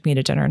Steve Beam took me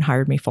to dinner and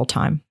hired me full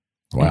time.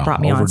 Wow, and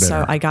brought me on. dinner.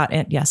 So I got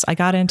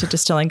into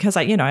distilling because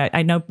I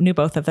knew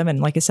both of them.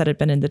 And like I said, I'd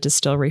been in the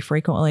distillery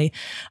frequently.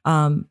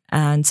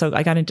 And so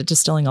I got into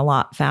distilling a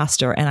lot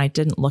faster, and I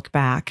didn't look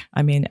back.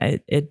 I mean,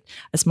 it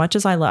as much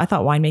as I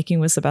thought winemaking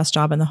was the best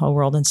job in the whole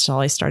world until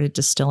I started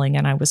distilling,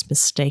 and I was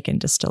mistaken.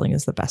 Distilling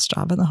is the best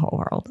job in the whole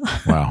world.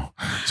 Wow.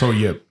 So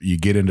you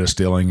get into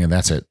distilling, and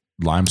that's it.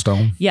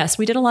 Limestone? Yes,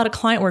 we did a lot of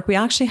client work. We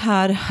actually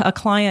had a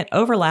client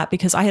overlap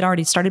because I had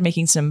already started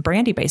making some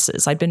brandy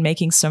bases. I'd been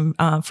making some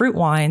fruit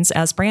wines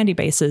as brandy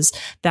bases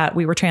that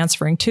we were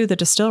transferring to the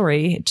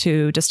distillery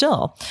to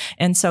distill.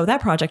 And so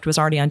that project was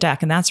already on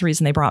deck. And that's the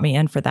reason they brought me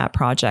in for that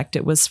project.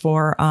 It was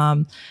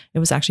it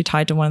was actually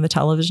tied to one of the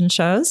television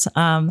shows.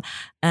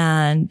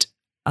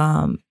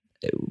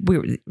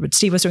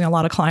 Steve was doing a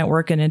lot of client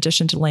work in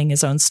addition to laying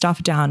his own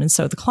stuff down. And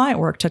so the client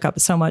work took up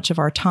so much of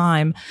our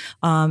time.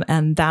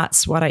 And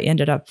that's what I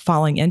ended up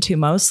falling into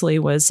mostly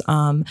was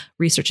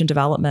research and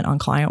development on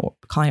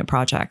client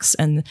projects.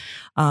 And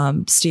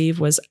Steve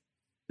was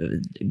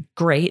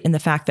great in the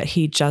fact that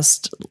he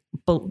just,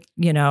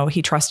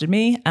 he trusted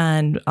me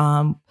and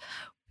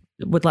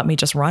would let me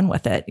just run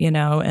with it,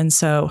 and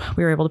so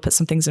we were able to put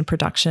some things in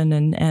production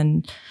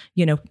and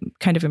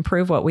kind of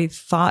improve what we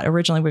thought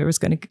originally was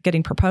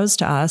getting proposed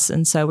to us.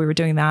 And so we were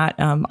doing that,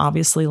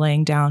 obviously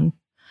laying down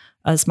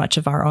as much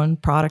of our own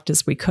product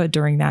as we could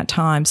during that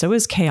time. So it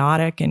was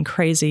chaotic and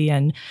crazy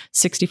and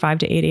 65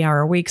 to 80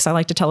 hour weeks. I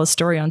like to tell a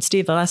story on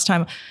Steve.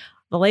 The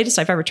latest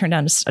I've ever turned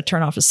down a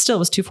turn off is still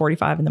was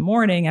 2:45 in the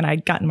morning, and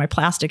I'd gotten my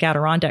plastic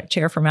Adirondack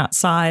chair from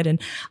outside,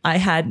 and I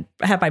had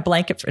my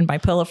blanket and my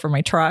pillow for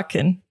my truck,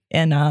 and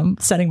I'm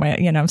sitting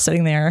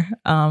there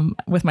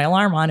with my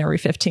alarm on every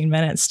 15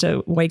 minutes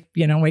to wake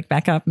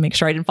back up and make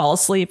sure I didn't fall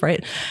asleep,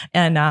 right?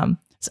 And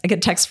so I get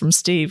a text from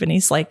Steve, and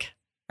he's like,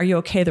 "Are you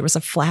okay? There was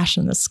a flash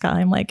in the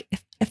sky." I'm like,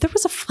 if there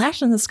was a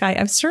flash in the sky,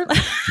 I'm certainly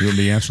you would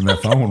be answering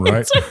that phone,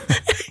 right?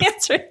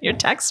 Answering your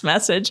text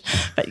message.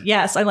 But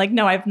yes, I'm like,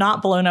 no, I've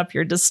not blown up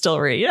your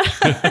distillery.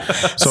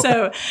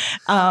 So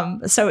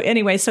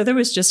anyway, so there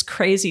was just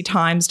crazy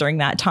times during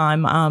that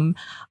time.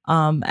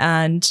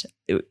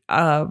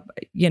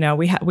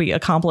 We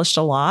accomplished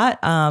a lot.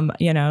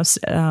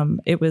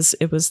 It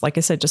was like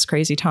I said, just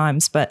crazy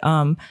times. But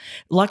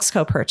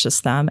Luxco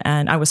purchased them,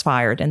 and I was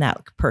fired in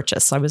that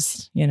purchase. I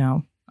was,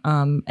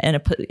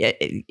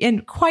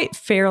 and quite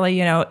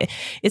fairly,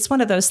 it's one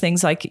of those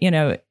things like,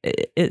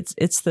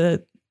 it's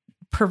the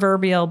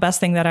proverbial best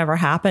thing that ever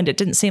happened. It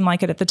didn't seem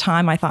like it at the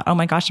time. I thought, oh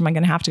my gosh, am I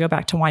going to have to go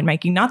back to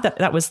winemaking? Not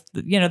that was,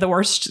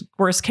 the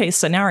worst case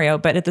scenario,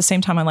 but at the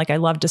same time, I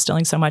love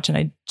distilling so much, and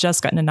I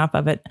just gotten enough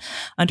of it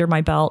under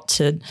my belt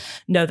to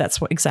know that's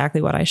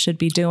exactly what I should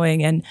be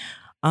doing. And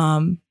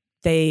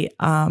if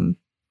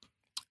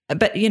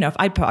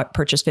I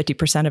purchased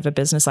 50% of a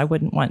business, I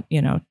wouldn't want,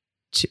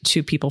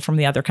 two people from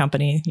the other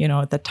company,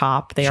 at the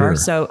top there.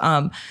 Sure.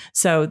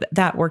 So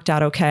that worked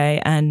out okay.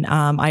 And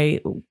I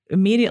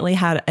immediately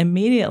had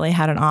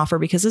an offer,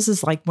 because this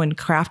is like when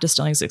craft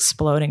distilling is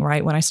exploding,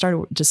 right? When I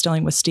started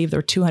distilling with Steve, there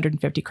were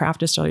 250 craft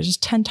distilleries,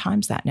 just 10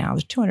 times that now.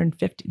 There's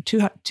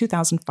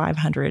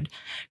 2,500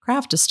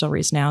 craft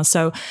distilleries now.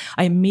 So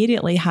I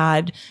immediately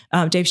had,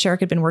 Dave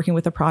Sherrick had been working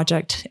with a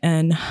project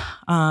in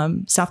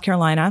South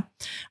Carolina.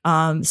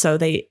 So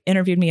they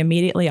interviewed me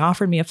immediately,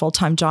 offered me a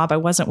full-time job. I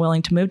wasn't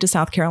willing to move to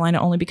South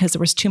Carolina only because there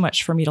was too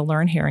much for me to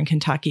learn here in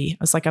Kentucky.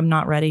 I was like, I'm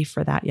not ready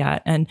for that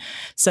yet. And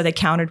so they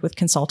countered with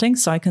consulting.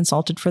 So I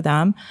consulted for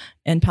them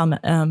in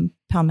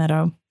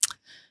Palmetto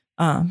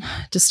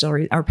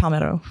Distillery, or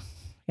Palmetto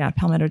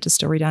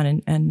Distillery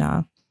down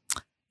in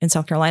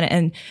South Carolina.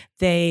 And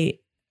they,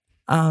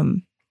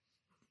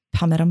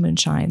 Palmetto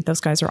Moonshine.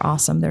 Those guys are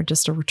awesome. They're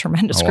just a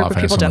tremendous group of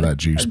people. I've had some of that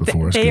juice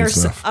before. They are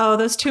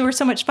those two are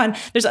so much fun.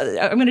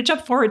 I'm going to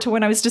jump forward to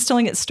when I was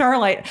distilling at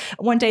Starlight.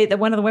 One day,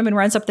 one of the women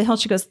runs up the hill.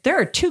 She goes, "There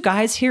are two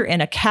guys here in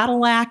a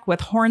Cadillac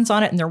with horns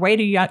on it, and they're way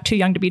too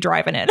young to be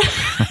driving it."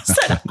 I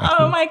said,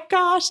 "Oh my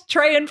gosh,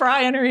 Trey and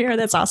Brian are here.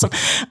 That's awesome."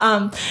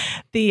 So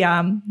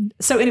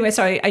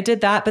I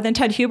did that. But then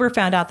Ted Huber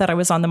found out that I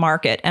was on the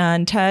market,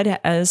 and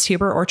Ted is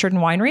Huber Orchard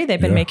and Winery. They've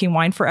been making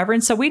wine forever,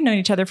 and so we'd known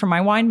each other from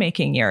my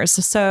winemaking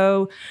years. So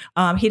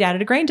he'd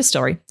added a grain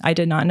distillery. I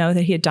did not know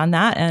that he had done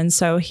that. And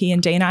so he and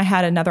Dana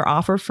had another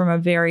offer from a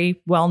very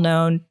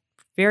well-known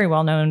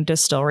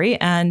distillery.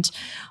 And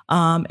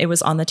it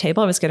was on the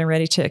table. I was getting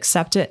ready to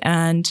accept it.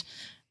 And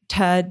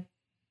Ted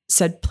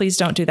said, "Please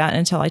don't do that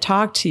until I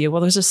talk to you." Well,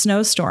 there's a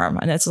snowstorm,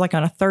 and it's like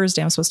on a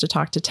Thursday. I'm supposed to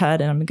talk to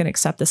Ted, and I'm going to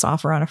accept this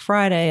offer on a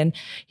Friday. And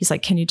he's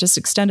like, "Can you just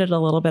extend it a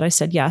little bit?" I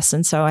said, "Yes."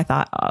 And so I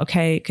thought,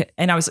 okay.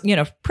 And I was,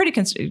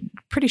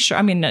 pretty sure,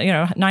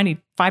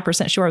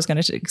 95% sure I was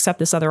going to accept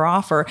this other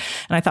offer.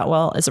 And I thought,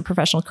 well, as a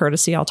professional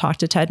courtesy, I'll talk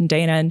to Ted and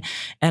Dana.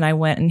 And I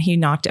went, and he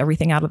knocked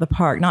everything out of the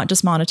park, not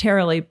just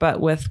monetarily,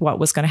 but with what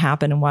was going to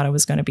happen and what I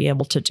was going to be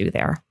able to do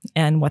there,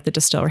 and what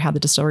how the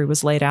distillery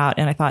was laid out.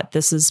 And I thought,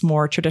 this is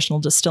more traditional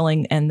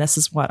distilling, and this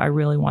is what I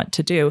really want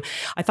to do.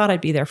 I thought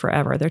I'd be there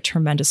forever. They're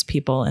tremendous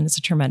people, and it's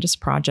a tremendous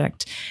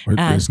project.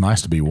 It's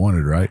nice to be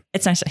wanted, right?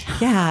 It's nice.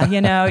 Yeah.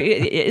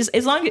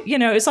 As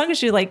long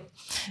as you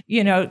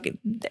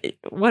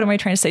what am I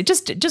trying to say?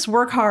 Just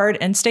work hard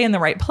and stay in the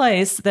right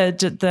place.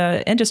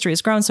 The industry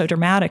has grown so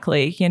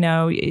dramatically.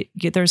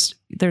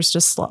 There's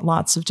just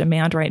lots of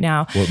demand right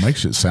now. Well, it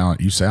makes it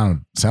sound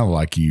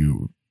like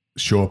you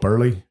show up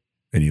early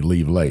and you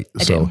leave late.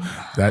 So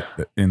that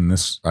in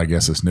this, I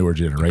guess, this newer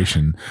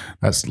generation,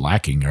 that's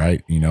lacking,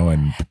 right?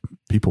 And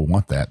people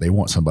want that. They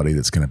want somebody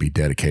that's going to be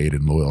dedicated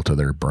and loyal to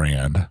their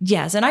brand.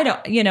 Yes. And I don't,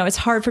 it's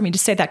hard for me to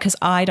say that because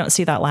I don't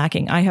see that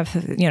lacking. I have,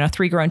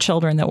 3 grown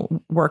children that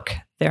work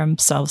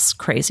themselves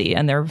crazy,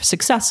 and they're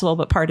successful,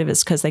 but part of it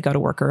is because they go to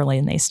work early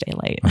and they stay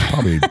late. That's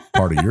probably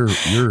part of your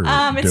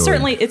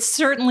it's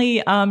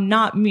certainly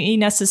not me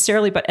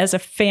necessarily, but as a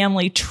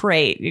family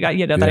trait,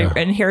 that I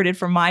inherited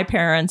from my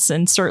parents.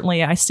 And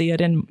certainly I see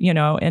it in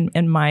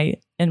my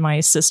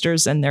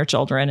sisters and their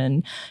children.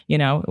 And,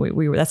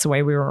 we that's the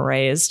way we were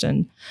raised.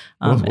 And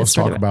let's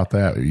talk about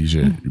that.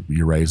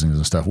 Your raisings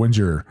and stuff. When's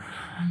your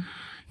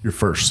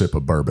first sip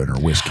of bourbon or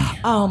whiskey?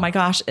 Oh my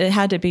gosh. It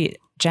had to be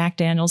Jack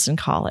Daniels in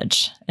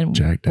college, and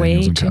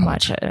way too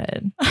much of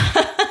it.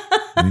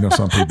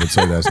 Some people would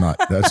say that's not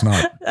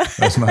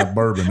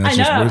bourbon. That's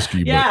just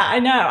whiskey. Yeah, I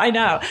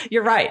know.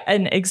 You're right.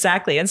 And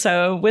exactly. And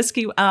so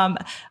whiskey,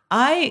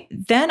 I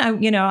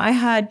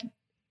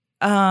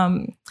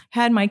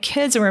had my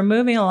kids and we were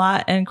moving a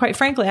lot. And quite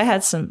frankly, I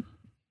had some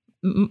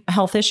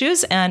health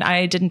issues and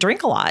I didn't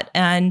drink a lot.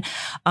 And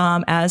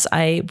as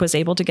I was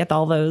able to get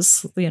all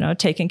those,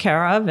 taken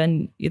care of,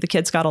 and the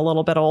kids got a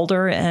little bit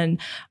older, and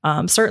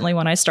certainly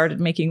when I started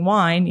making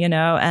wine,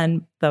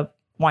 and the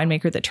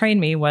winemaker that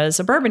trained me was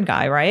a bourbon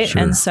guy, right?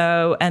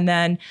 Sure. And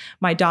then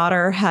my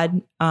daughter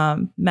had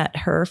met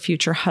her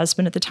future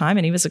husband at the time,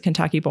 and he was a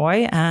Kentucky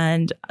boy.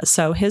 And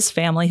so his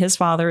family, his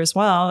father as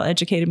well,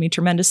 educated me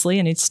tremendously,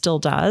 and he still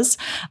does.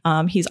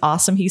 He's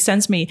awesome. He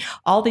sends me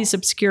all these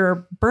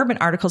obscure bourbon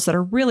articles that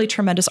are really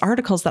tremendous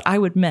articles that I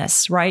would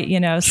miss, right?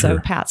 Sure. So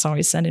Pat's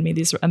always sending me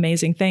these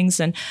amazing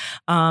things. And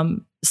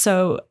it's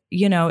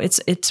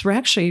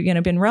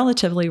actually, been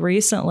relatively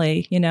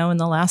recently, in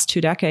the last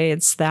 2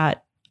 decades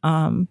that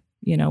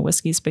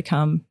whiskey's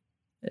become,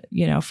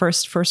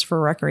 first for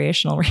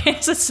recreational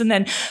reasons. And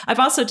then I've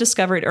also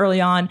discovered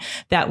early on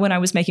that when I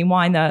was making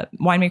wine, the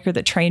winemaker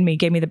that trained me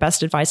gave me the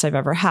best advice I've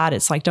ever had.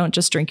 It's like, don't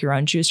just drink your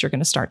own juice. You're going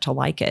to start to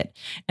like it.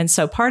 And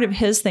so part of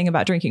his thing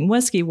about drinking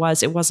whiskey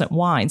was it wasn't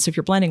wine. So if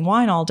you're blending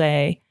wine all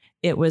day,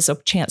 it was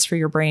a chance for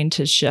your brain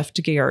to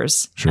shift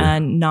gears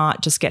and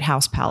not just get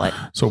house palate.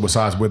 So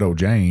besides Widow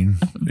Jane,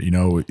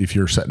 if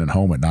you're sitting at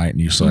home at night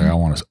and you say, I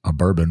want a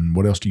bourbon,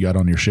 what else do you got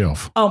on your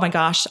shelf? Oh my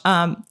gosh.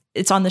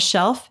 It's on the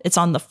shelf. It's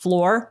on the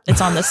floor. It's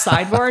on the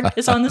sideboard.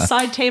 It's on the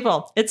side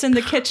table. It's in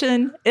the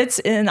kitchen.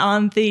 It's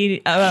on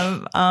the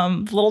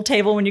little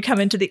table when you come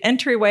into the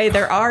entryway.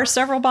 There are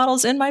several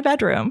bottles in my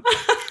bedroom.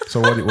 So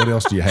what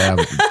else do you have?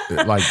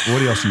 Like,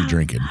 what else are you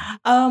drinking?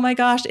 Oh my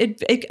gosh.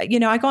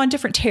 I go on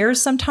different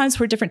tears sometimes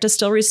for different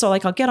distilleries. So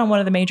like I'll get on one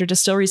of the major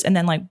distilleries and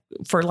then like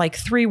for like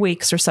 3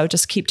 weeks or so,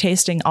 just keep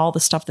tasting all the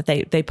stuff that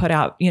they put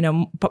out,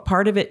 but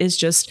part of it is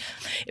just,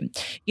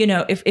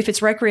 if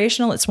it's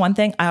recreational, it's one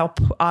thing.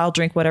 I'll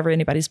drink whatever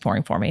anybody's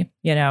pouring for me,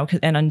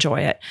 and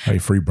enjoy it. Hey,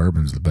 free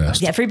bourbon's the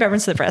best. Yeah. Free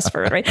bourbon's the best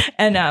for it. Right.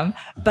 And,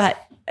 but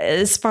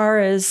as far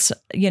as,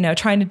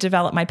 trying to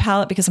develop my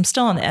palate, because I'm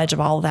still on the edge of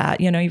all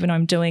that, even though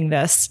I'm doing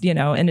this,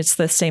 and it's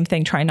the same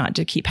thing, trying not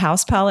to keep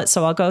house palate.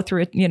 So I'll go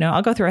through it,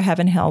 I'll go through a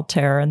Heaven Hell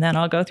tear, and then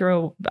I'll go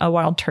through a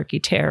Wild Turkey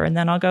tear. And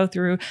then I'll go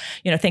through,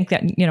 think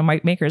that, my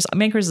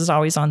Makers is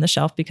always on the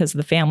shelf because of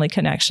the family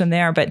connection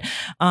there. But,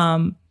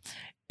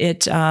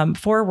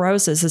 Four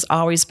Roses has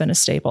always been a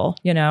staple.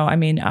 Like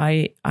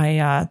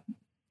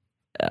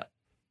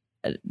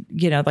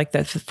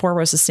the Four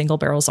Roses single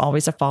barrel is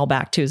always a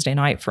fallback Tuesday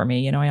night for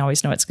me. I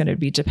always know it's going to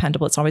be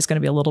dependable. It's always going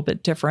to be a little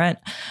bit different.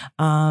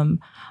 Oh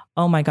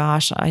my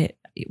gosh.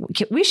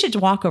 We should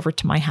walk over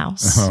to my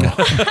house. Oh.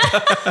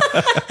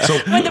 So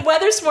when the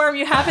weather's warm,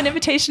 you have an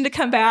invitation to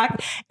come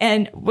back,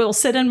 and we'll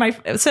sit in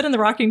the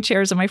rocking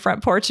chairs on my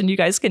front porch, and you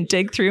guys can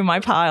dig through my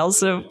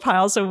piles of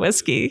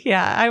whiskey.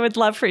 Yeah, I would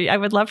love for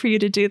you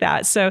to do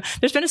that. So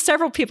there's been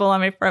several people on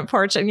my front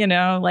porch, and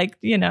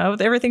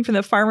everything from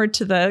the farmer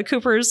to the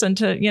Coopers and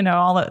to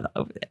all the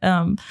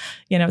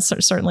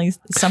certainly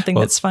something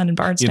that's fun in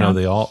Bardstown.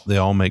 They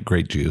all make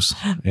great juice,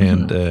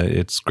 and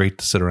it's great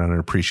to sit around and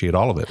appreciate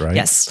all of it, right?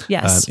 Yes.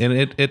 And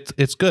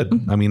it's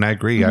good. I mean, I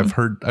agree. I've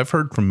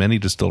heard from many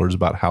distillers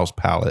about house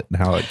palate and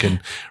how it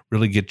can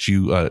really get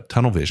you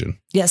tunnel vision.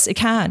 Yes, it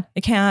can.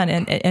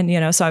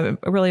 And so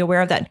I'm really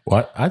aware of that.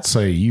 Well,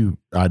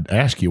 I'd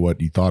ask you what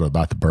you thought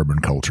about the bourbon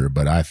culture,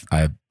 but I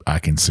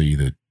can see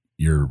that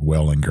you're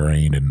well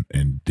ingrained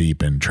and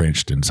deep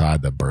entrenched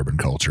inside the bourbon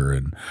culture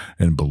and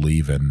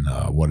believe in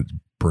what it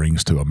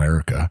brings to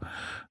America.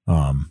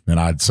 And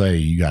I'd say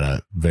you got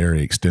a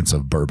very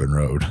extensive bourbon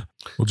road.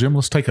 Well, Jim,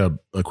 let's take a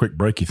quick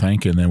break, you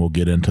think, and then we'll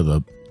get into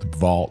the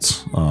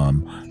vaults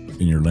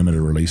in your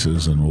limited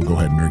releases, and we'll go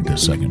ahead and drink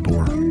this second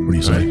pour. What do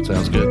you say? Right,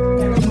 sounds good.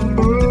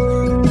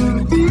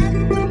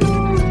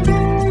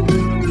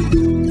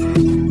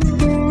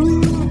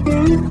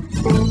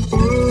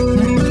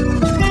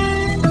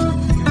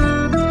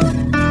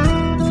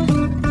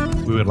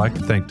 We would like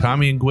to thank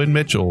Tommy and Gwen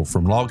Mitchell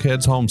from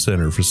Logheads Home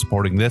Center for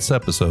supporting this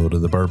episode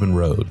of The Bourbon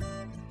Road.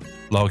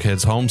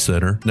 Logheads Home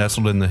Center,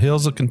 nestled in the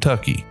hills of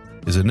Kentucky,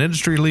 is an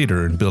industry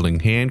leader in building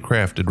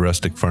handcrafted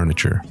rustic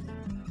furniture.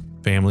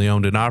 Family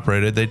owned and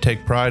operated, they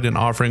take pride in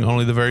offering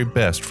only the very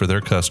best for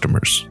their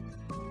customers.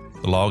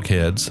 The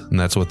Logheads, and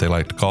that's what they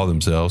like to call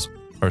themselves,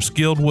 are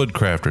skilled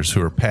woodcrafters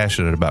who are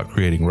passionate about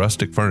creating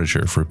rustic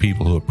furniture for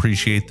people who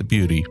appreciate the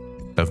beauty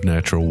of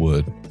natural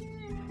wood.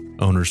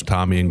 Owners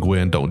Tommy and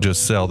Gwen don't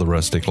just sell the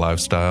rustic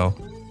lifestyle,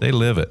 they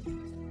live it.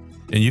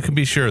 And you can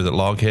be sure that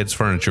Logheads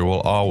furniture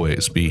will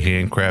always be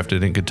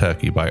handcrafted in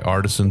Kentucky by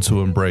artisans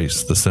who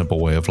embrace the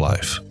simple way of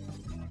life.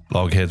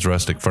 Logheads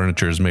rustic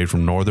furniture is made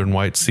from northern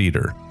white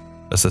cedar,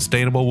 a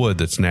sustainable wood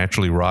that's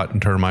naturally rot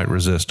and termite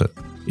resistant.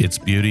 Its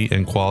beauty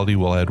and quality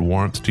will add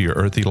warmth to your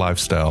earthy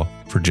lifestyle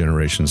for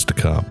generations to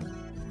come.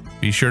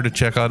 Be sure to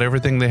check out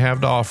everything they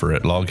have to offer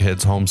at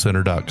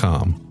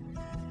logheadshomecenter.com.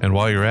 And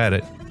while you're at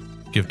it,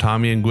 give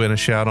Tommy and Gwen a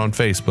shout on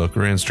Facebook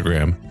or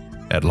Instagram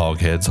at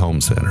Logheads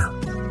Home Center.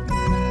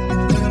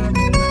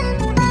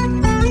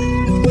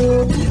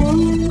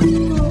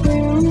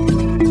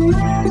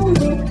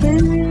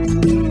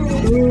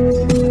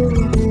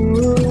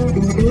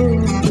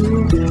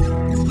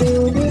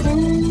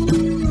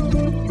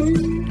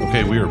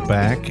 Okay, we are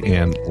back,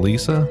 and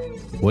Lisa,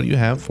 what do you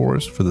have for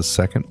us for the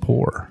second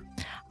pour?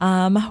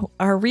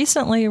 Our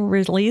recently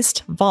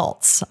released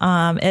vaults.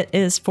 It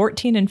is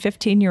 14 and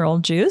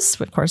 15-year-old juice.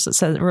 Of course, it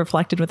says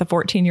reflected with a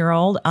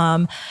 14-year-old.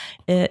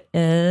 It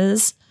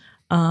is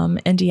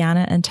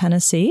Indiana and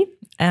Tennessee,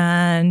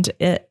 and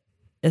it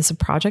is a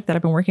project that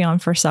I've been working on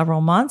for several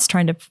months,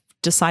 trying to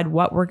decide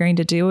what we're going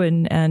to do,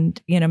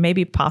 and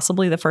maybe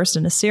possibly the first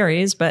in a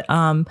series. But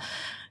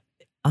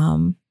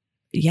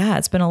yeah,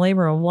 it's been a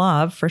labor of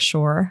love for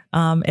sure.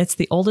 It's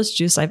the oldest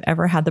juice I've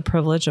ever had the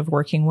privilege of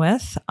working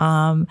with.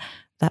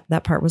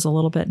 That part was a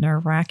little bit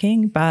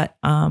nerve-wracking, but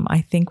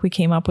I think we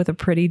came up with a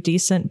pretty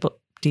decent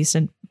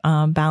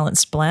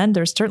balanced blend.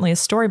 There's certainly a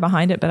story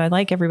behind it, but I'd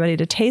like everybody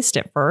to taste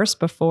it first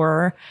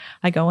before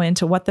I go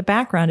into what the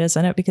background is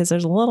in it, because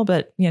there's a little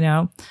bit,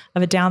 of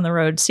a down the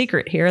road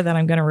secret here that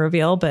I'm going to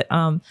reveal. But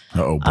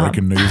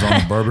breaking news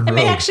on the Bourbon Road.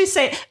 May actually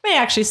say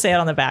it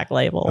on the back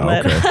label.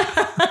 Okay.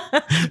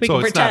 But we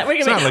can pretend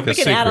we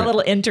can add a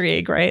little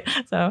intrigue, right?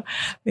 So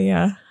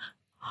yeah.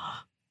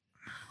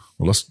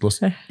 Well, let's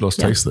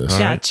taste this.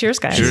 Yeah. Right. Cheers,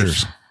 guys.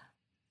 Cheers.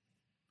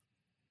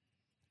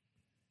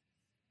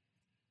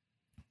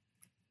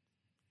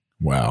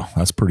 Wow,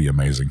 that's pretty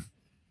amazing.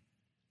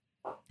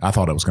 I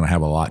thought it was going to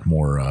have a lot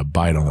more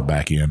bite on the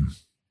back end.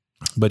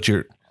 But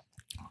you're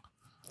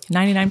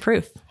 99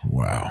 proof.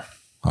 Wow.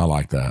 I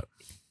like that.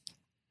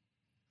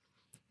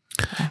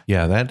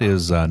 Yeah, that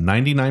is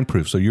 99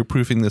 proof. So you're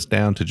proofing this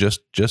down to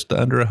just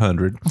under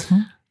 100.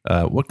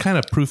 What kind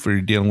of proof are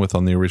you dealing with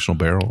on the original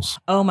barrels?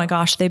 Oh my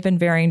gosh, they've been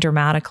varying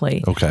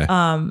dramatically. Okay.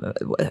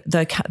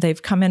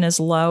 They've come in as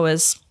low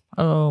as,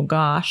 under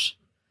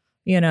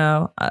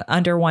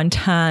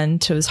 110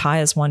 to as high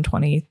as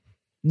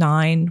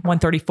 129,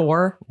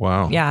 134.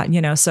 Wow.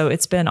 Yeah, so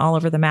it's been all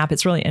over the map.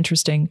 It's really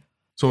interesting.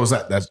 So was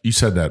that you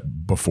said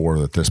that before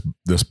that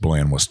this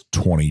blend was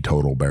 20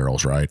 total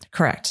barrels, right?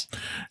 Correct.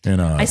 And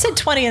I said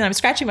 20 and I'm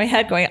scratching my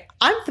head going,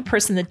 I'm the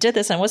person that did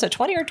this. And was it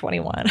 20 or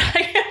 21?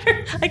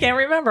 I can't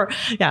remember.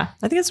 Yeah,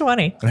 I think it's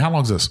 20. And how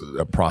long does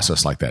a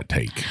process like that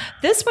take?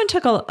 This one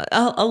took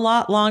a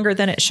lot longer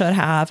than it should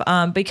have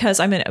because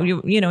I mean,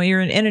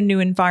 you're in a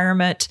new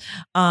environment.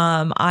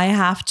 I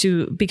have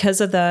to, because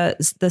of the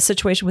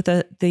situation with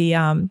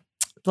the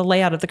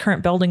layout of the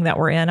current building that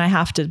we're in, I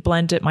have to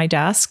blend at my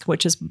desk,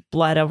 which is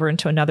bled over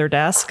into another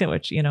desk,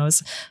 which,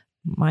 is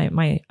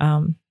my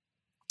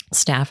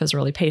staff is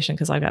really patient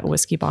because I've got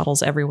whiskey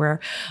bottles everywhere.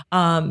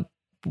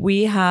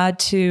 We had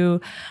to,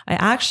 you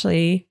have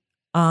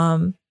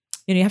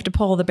to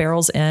pull the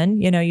barrels in,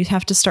 you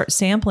have to start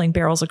sampling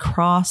barrels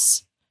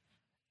across,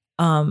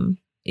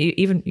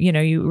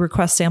 you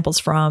request samples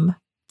from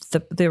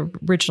the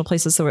original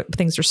places where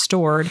things are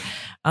stored.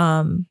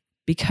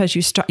 Because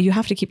you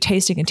have to keep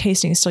tasting and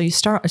tasting until you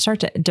start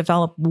to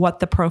develop what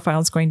the profile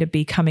is going to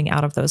be coming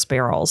out of those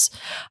barrels.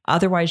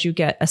 Otherwise, you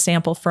get a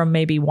sample from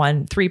maybe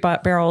 3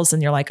 barrels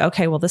and you're like,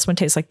 okay, well, this one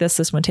tastes like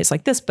this one tastes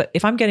like this. But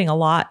if I'm getting a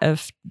lot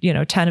of,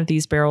 10 of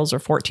these barrels or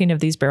 14 of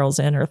these barrels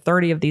in or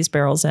 30 of these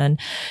barrels in,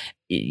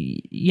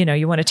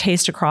 you want to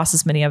taste across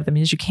as many of them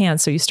as you can.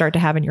 So you start to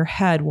have in your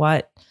head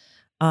what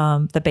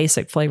the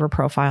basic flavor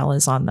profile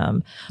is on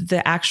them.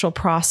 The actual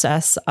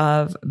process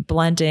of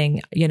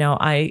blending,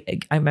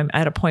 I'm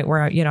at a point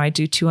where, I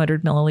do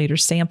 200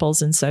 milliliter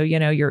samples. And so,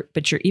 you're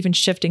even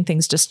shifting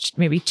things just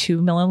maybe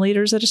 2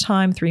 milliliters at a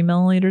time, 3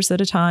 milliliters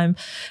at a time.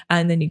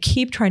 And then you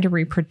keep trying to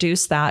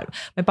reproduce that.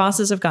 My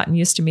bosses have gotten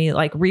used to me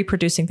like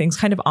reproducing things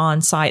kind of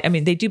on site. I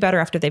mean, they do better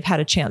after they've had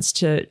a chance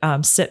to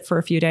sit for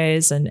a few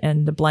days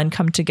and the blend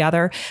come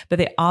together. But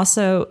they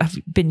also have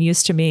been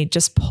used to me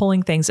just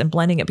pulling things and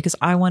blending it because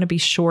I want to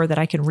be sure that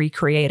I can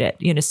recreate it.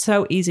 It's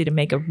so easy to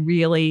make a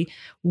really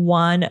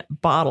one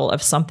bottle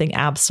of something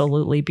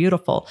absolutely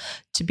beautiful.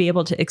 To be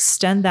able to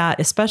extend that,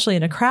 especially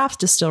in a craft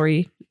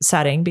distillery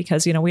setting,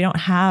 because we don't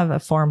have a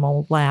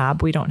formal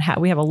lab. We have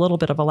a little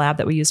bit of a lab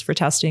that we use for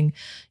testing,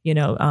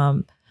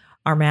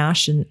 our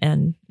mash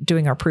and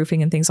doing our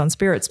proofing and things on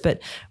spirits,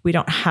 but we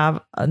don't have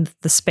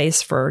the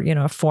space for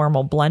a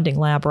formal blending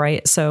lab,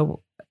 right?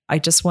 So I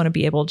just want to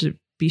be able to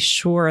be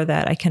sure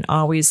that I can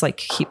always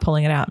keep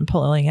pulling it out and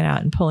pulling it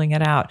out and pulling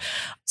it out.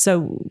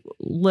 So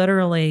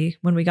literally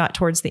when we got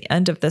towards the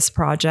end of this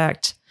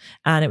project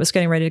and it was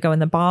getting ready to go in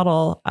the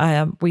bottle,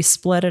 we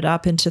split it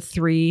up into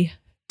 3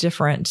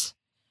 different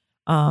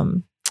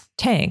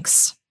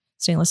tanks,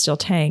 stainless steel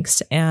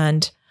tanks.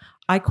 And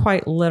I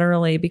quite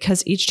literally,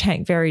 because each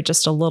tank varied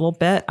just a little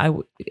bit, I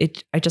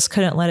just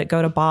couldn't let it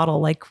go to bottle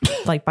like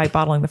by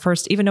bottling the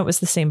first, even though it was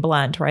the same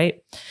blend,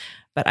 right?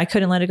 But I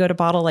couldn't let it go to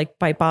bottle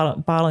by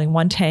bottling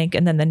one tank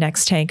and then the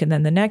next tank and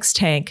then the next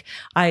tank.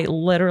 I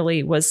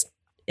literally was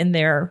in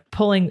there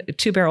pulling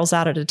 2 barrels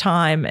out at a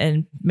time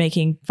and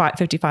making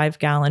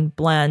 55-gallon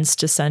blends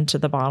to send to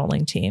the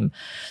bottling team.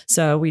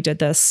 So we did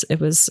this. It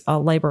was a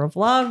labor of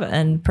love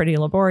and pretty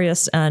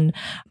laborious. And,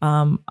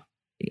 the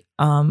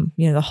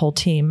whole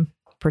team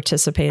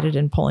participated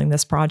in pulling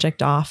this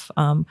project off.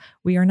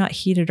 We are not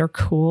heated or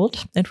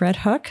cooled at Red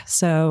Hook.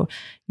 So,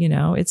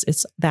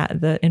 it's that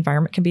the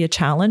environment can be a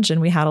challenge.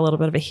 And we had a little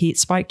bit of a heat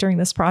spike during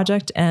this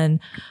project. And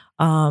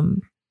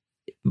the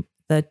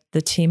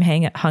team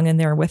hung in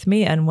there with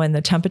me. And when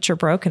the temperature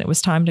broke and it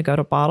was time to go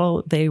to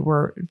bottle, they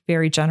were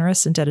very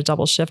generous and did a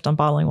double shift on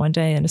bottling one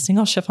day and a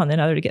single shift on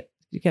another to get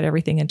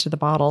everything into the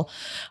bottle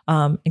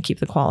and keep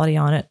the quality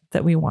on it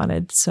that we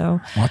wanted.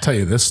 So I'll tell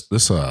you, this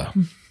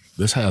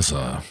has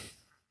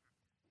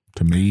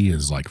to me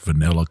is like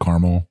vanilla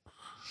caramel,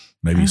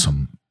 maybe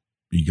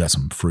you got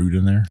some fruit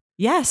in there.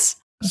 Yes.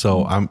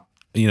 So I'm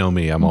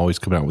always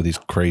coming out with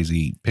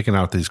picking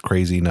out these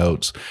crazy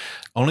notes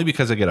only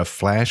because I get a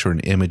flash or an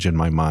image in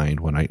my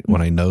mind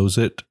when I nose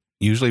it.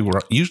 Usually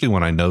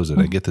when I nose it,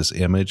 I get this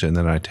image and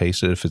then I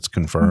taste it. If it's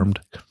confirmed,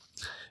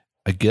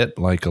 I get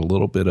like a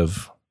little bit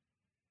of,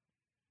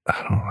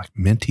 I don't know, like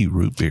minty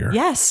root beer.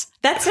 Yes,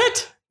 that's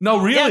it. No,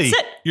 really?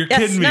 That's it. You're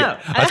kidding me. No.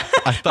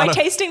 I thought my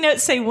tasting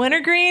notes say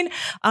wintergreen.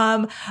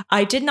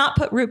 I did not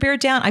put root beer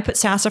down. I put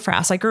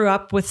sassafras. I grew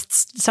up with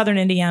Southern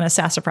Indiana.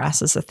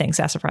 Sassafras is a thing.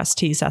 Sassafras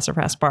tea,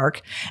 sassafras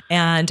bark.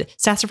 And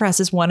sassafras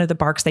is one of the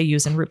barks they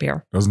use in root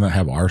beer. Doesn't that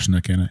have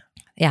arsenic in it?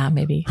 Yeah,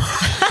 maybe.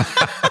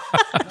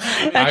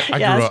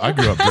 I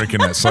grew up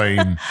drinking that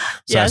same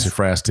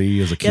sassafras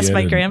tea as a kid. Yes,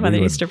 my grandmother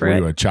used to brew it.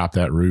 We would chop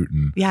that root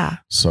and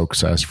soak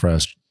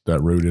sassafras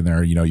root in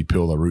there. You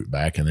peel the root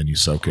back and then you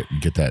soak it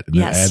and get that, and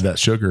then add that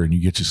sugar and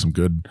you get you some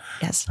good,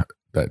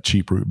 that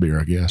cheap root beer,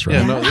 I guess. Right?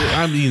 Yeah, no,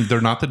 I mean,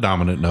 they're not the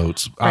dominant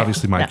notes. Right.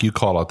 Obviously, Mike, you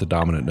call out the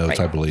dominant notes,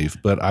 I believe.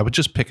 But I was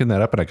just picking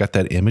that up and I got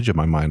that image in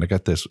my mind. I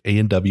got this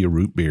A&W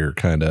root beer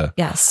kind of.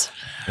 Yes.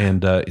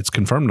 And it's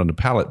confirmed on the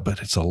palate,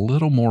 but it's a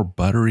little more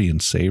buttery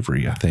and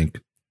savory, I think.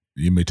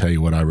 Let me tell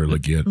you what I really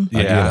get.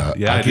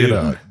 I get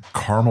a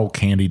caramel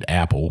candied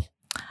apple.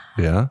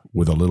 Yeah.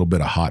 With a little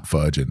bit of hot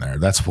fudge in there.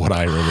 That's what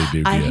I really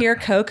do get. I hear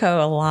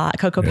cocoa a lot.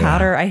 Cocoa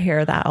powder. I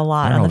hear that a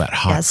lot. I know that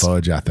hot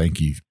fudge, I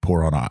think you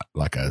pour on a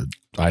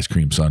ice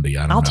cream sundae.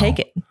 I'll take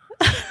it.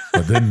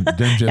 But then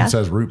Jim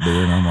says root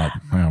beer and I'm like,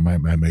 well,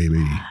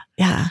 maybe.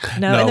 Yeah.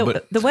 No,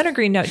 the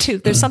wintergreen note too.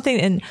 There's something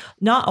in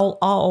not all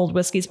old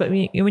whiskeys, but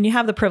when you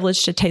have the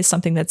privilege to taste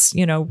something that's,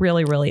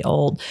 really, really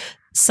old,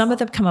 some of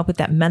them come up with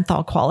that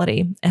menthol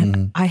quality.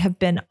 And I have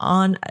been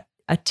on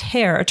a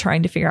tear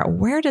trying to figure out,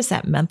 where does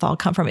that menthol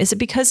come from? Is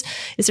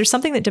there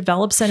something that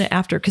develops in it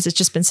after, because it's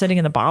just been sitting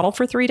in the bottle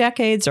for 3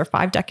 decades or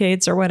 5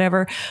 decades or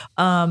whatever?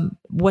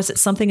 Was it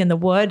something in the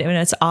wood? I mean,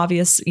 it's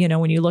obvious,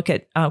 when you look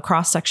at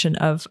cross section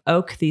of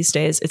oak these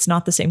days, it's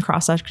not the same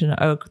cross section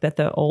of oak that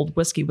the old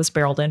whiskey was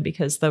barreled in,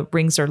 because the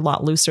rings are a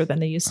lot looser than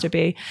they used to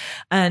be.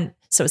 And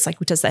so it's like,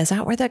 is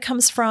that where that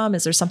comes from?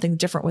 Is there something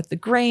different with the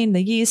grain,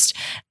 the yeast?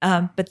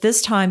 But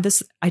this time,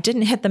 I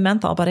didn't hit the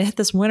menthol, but I hit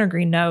this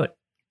wintergreen note.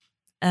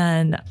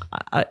 And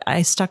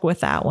I stuck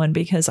with that one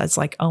because I was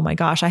like, oh my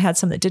gosh, I had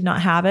some that did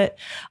not have it.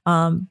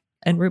 And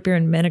root beer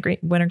and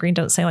wintergreen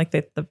don't sound like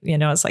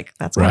it's like,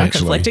 that's kind of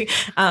conflicting.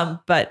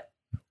 But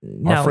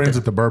our friends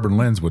at the Bourbon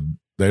Lens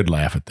they'd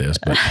laugh at this,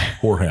 but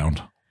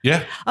Whorehound.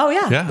 Yeah. Oh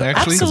yeah. Yeah.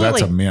 Actually, because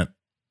that's a mint.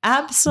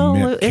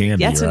 Absolutely. Mint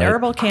candy, it's an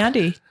herbal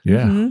candy.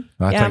 Yeah.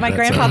 Mm-hmm. Yeah. My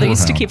grandfather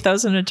used to keep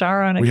those in a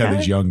jar on a We have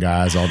these young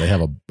guys. They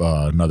have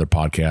another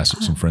podcast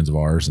with some friends of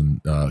ours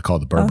and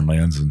called the Bourbon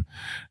Lens. And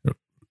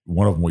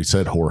one of them, we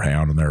said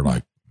Whorehound, and they're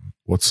like,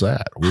 what's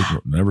that? We've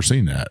never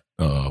seen that.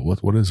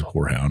 What is a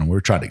whorehound? And we're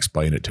trying to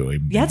explain it to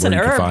him. Yeah, it's an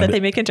herb that they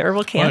make into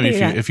herbal candy.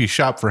 Well, if you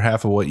shop for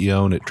half of what you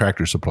own at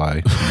Tractor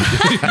Supply.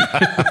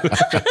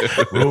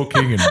 Rural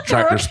King and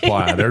Tractor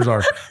Supply. There's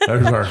our shout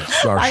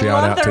out to you.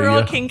 I love the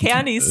Rural King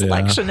candy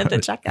selection at the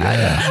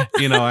checkout.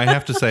 Yeah. I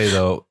have to say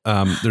though,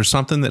 there's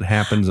something that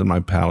happens in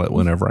my palate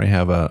whenever I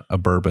have a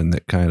bourbon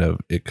that kind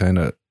of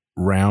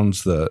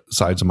rounds the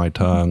sides of my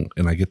tongue,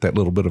 and I get that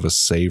little bit of a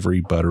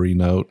savory, buttery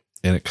note,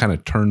 and it kind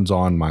of turns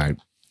on my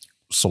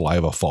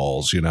saliva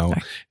falls,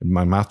 and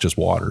my mouth just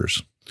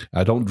waters.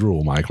 I don't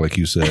drool, Mike, like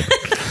you said,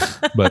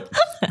 but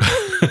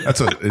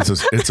it's an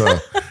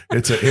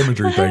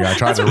imagery thing. I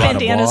tried to write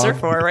bandanas a blog. are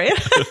for, right?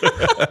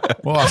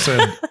 Well, I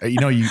said,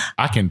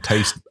 I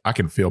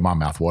can feel my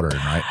mouth watering,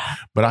 right?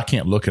 But I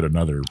can't look at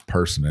another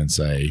person and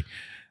say,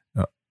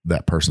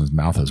 that person's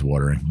mouth is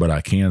watering, but I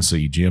can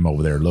see Jim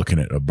over there looking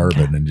at a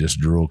bourbon and just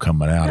drool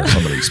coming out, and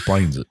somebody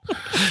explains it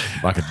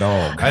like a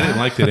dog. I didn't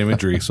like that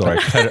imagery, so I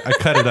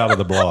cut it out of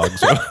the blog.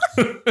 So.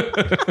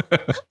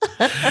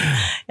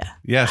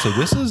 Yeah. So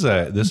this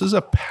is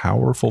a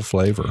powerful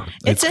flavor.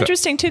 It's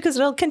interesting too, because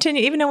it'll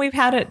continue, even though we've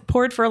had it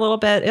poured for a little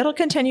bit, it'll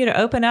continue to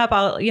open up.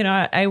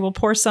 I will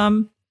pour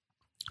some.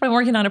 I'm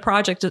working on a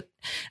project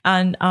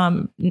and,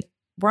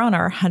 we're on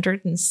our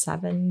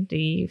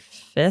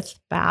 175th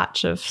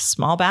batch of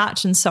small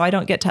batch. And so I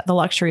don't get the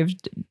luxury of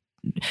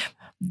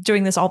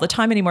doing this all the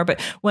time anymore.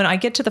 But when I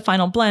get to the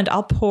final blend,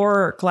 I'll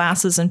pour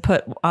glasses and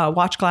put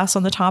watch glass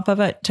on the top of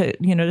it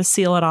to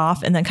seal it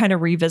off, and then kind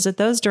of revisit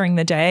those during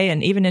the day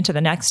and even into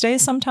the next day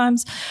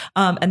sometimes.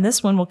 And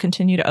this one will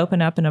continue to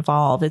open up and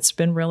evolve. It's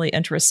been really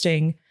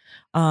interesting.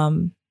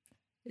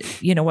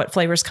 What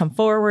flavors come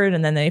forward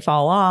and then they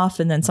fall off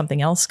and then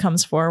something else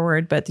comes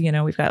forward. But,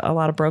 we've got a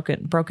lot of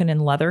broken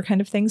in leather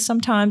kind of things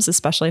sometimes,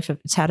 especially if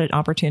it's had an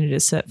opportunity to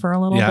sit for a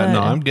little bit. Yeah,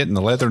 no, I'm getting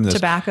the leather in this.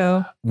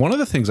 Tobacco. One of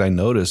the things I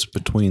noticed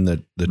between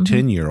the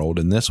 10-year-old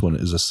and this one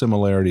is a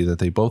similarity that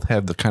they both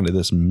have the kind of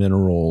this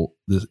mineral.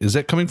 Is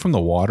that coming from the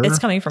water? It's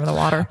coming from the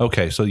water.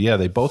 Okay. So yeah,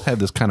 they both have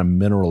this kind of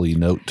mineral-y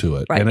note to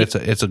it. Right. And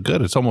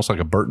it's almost like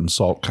a Burton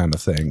salt kind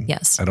of thing.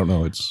 Yes. I don't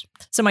know.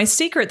 So my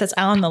secret that's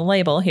on the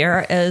label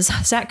here is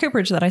Zach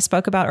Cooperage that I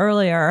spoke about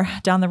earlier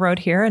down the road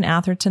here in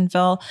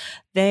Athertonville.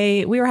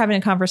 We were having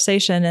a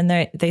conversation and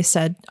they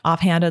said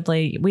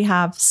offhandedly, we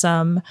have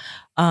some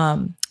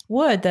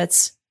wood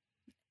that's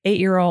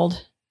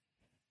 8-year-old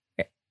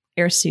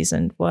air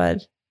seasoned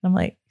wood. I'm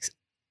like,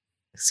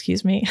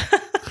 excuse me.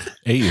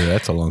 8 years,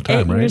 that's a long time,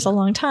 8 right? 8 years, a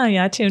long time.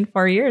 Yeah, 2 and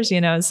 4 years,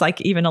 it's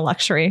like even a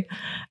luxury.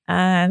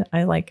 And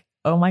I like,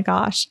 oh my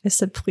gosh. I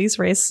said, please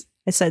raise.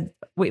 I said,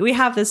 we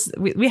have this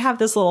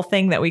little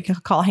thing that we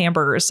call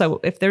hamburgers. So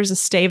if there's a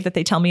stave that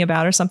they tell me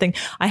about or something,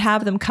 I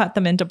have them cut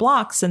them into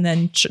blocks and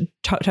then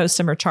toast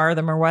them or char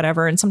them or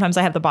whatever. And sometimes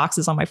I have the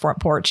boxes on my front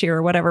porch here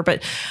or whatever.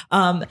 But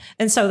and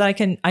so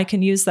that I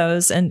can use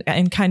those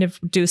and kind of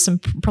do some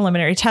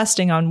preliminary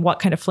testing on what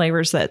kind of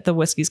flavors that the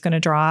whiskey's going to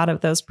draw out of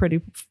those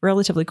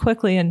relatively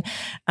quickly.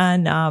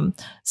 And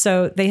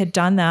so they had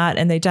done that,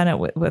 and they done it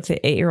with the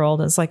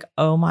 8-year-old. It's like,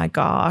 oh my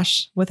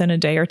gosh, within a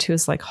day or two,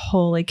 it's like,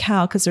 holy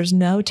cow, because there's there's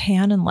no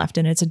tannin left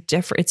in it.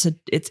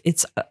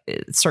 It's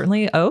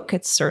certainly oak.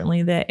 It's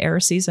certainly the air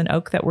season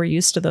oak that we're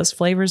used to those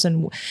flavors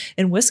in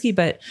whiskey,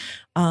 but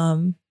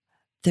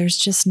there's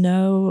just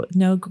no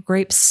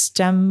grape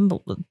stem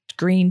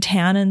green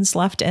tannins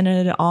left in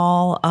it at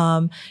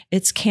all.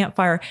 It's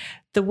campfire.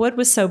 The wood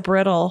was so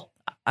brittle.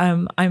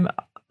 I'm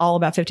all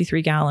about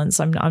 53 gallons.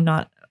 I'm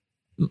not.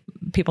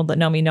 People that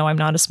know me know I'm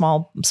not a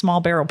small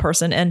barrel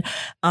person, and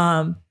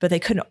but they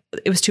couldn't.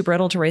 It was too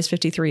brittle to raise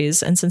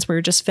 53s, and since we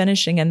were just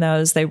finishing in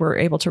those, they were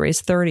able to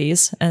raise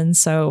 30s, and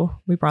so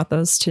we brought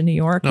those to New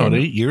York. No, in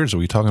 8 years, are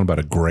we talking about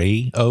a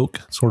gray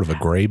oak, sort of a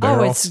gray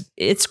barrel? Oh,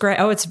 it's gray.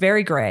 Oh, it's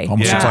very gray.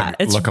 Almost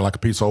looks like a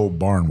piece of old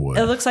barnwood.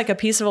 It looks like a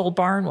piece of old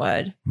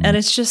barnwood, and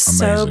it's just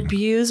so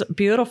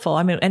beautiful.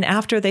 I mean, and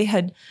after they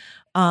had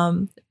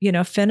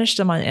finished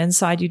them on the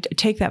inside, you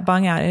take that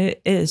bung out,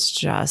 it is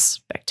just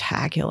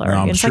spectacular.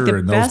 No, it's sure like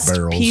the best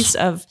barrels, piece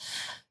of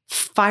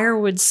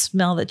firewood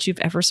smell that you've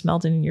ever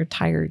smelled in your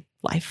entire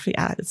life.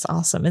 Yeah, it's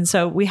awesome. And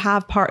so we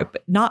have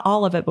not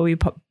all of it, but we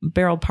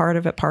barreled part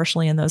of it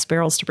partially in those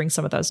barrels to bring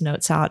some of those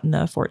notes out in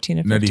the 14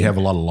 and 15. Now, do you have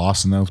a lot of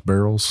loss in those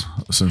barrels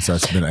since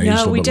that's been aged?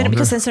 No, we didn't,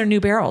 longer? because they're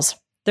new barrels.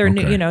 They're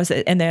new,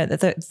 and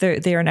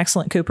they're an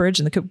excellent cooperage,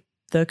 and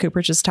the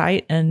cooperage is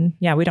tight, and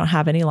we don't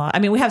have any loss. I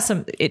mean, we have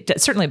some, it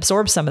certainly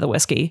absorbs some of the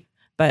whiskey,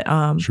 but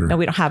no,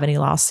 we don't have any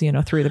loss,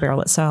 through the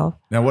barrel itself.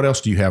 Now, what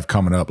else do you have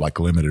coming up, like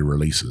limited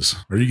releases?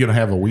 Are you going to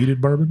have a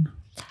wheated bourbon?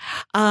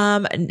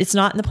 It's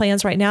not in the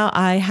plans right now.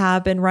 I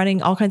have been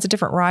running all kinds of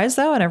different ryes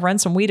though, and I've run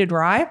some wheated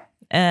rye,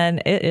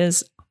 and it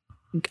is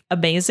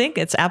amazing.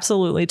 It's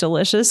absolutely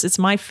delicious. It's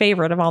my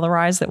favorite of all the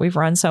ryes that we've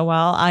run so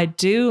well. I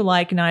do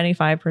like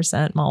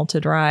 95%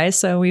 malted rye.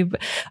 So we've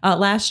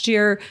last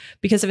year,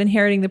 because of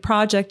inheriting the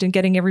project and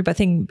getting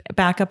everything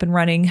back up and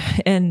running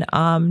in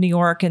New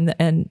York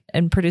and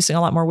producing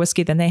a lot more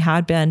whiskey than they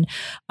had been,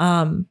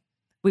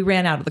 we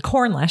ran out of the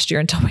corn last year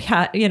until we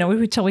had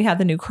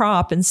the new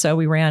crop. And so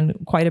we ran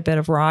quite a bit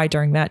of rye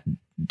during that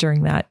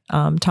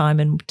time,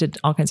 and did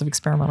all kinds of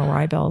experimental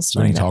rye bills.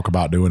 So you talk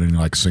about doing any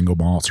like single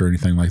malts or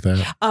anything like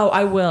that? Oh,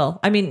 I will.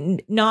 I mean,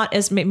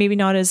 maybe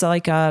not as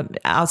like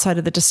outside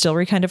of the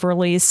distillery kind of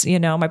release.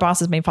 My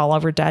bosses may fall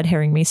over dead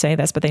hearing me say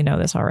this, but they know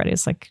this already.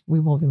 It's like, we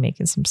will be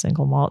making some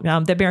single malt.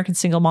 The American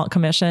Single Malt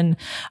Commission,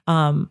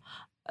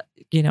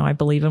 I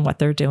believe in what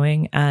they're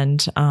doing.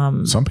 And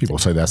some people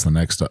say that's the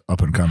next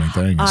up and coming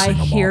thing. I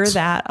hear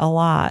that a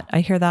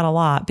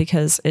lot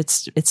because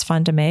it's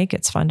fun to make.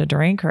 It's fun to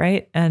drink.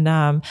 Right.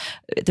 And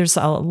there's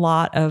a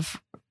lot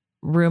of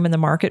room in the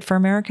market for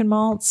American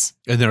malts.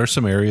 And there are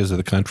some areas of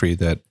the country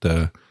that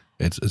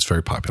it's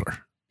very popular.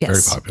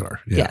 Yes. Very popular.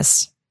 Yeah.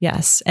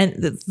 Yes. And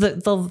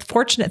the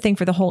fortunate thing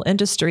for the whole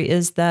industry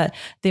is that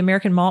the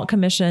American Malt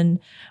Commission,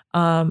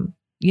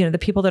 the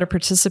people that are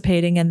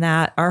participating in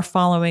that are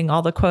following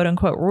all the quote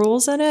unquote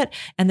rules in it,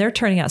 and they're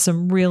turning out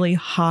some really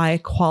high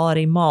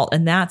quality malt.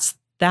 And that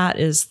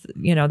is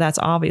that's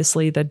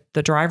obviously the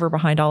driver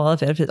behind all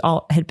of it. If it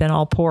all had been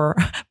all poor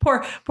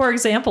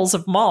examples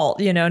of malt,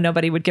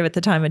 nobody would give it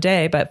the time of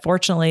day. But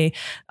fortunately,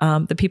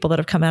 the people that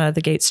have come out of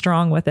the gate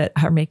strong with it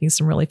are making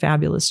some really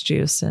fabulous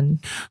juice. And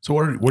so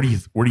where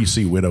do you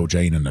see Widow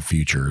Jane in the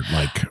future?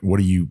 Like, what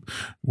do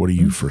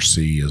you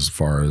foresee as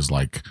far as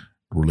like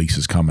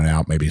releases coming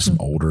out, maybe some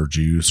older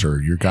juice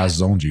or your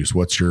guys' own juice?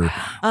 What's your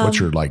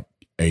like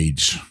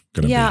age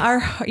going to be?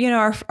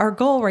 Our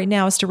goal right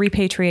now is to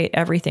repatriate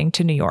everything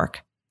to New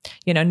York.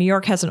 New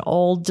York has an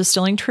old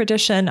distilling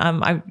tradition.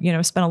 I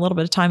spent a little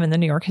bit of time in the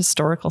New York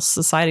Historical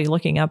Society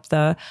looking up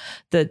the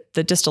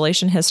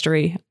distillation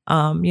history,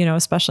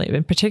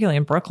 especially particularly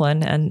in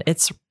Brooklyn, and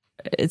it's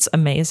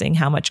amazing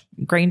how much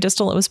grain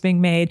distillate was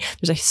being made.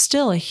 There's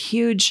still a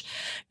huge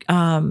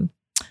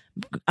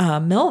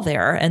mill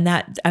there, and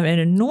an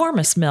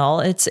enormous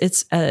mill.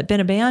 It's been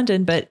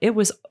abandoned, but it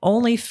was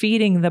only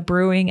feeding the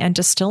brewing and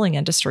distilling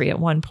industry at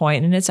one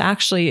point, and it's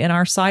actually in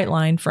our sight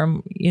line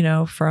from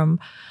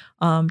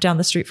down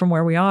the street from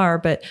where we are.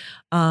 But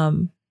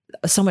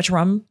so much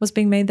rum was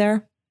being made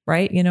there,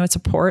 right? It's a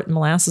port, and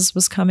molasses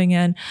was coming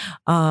in,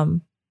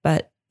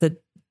 but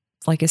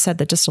like I said,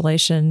 the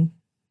distillation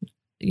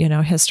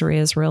history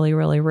is really,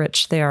 really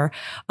rich there.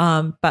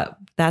 But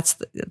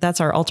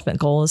that's our ultimate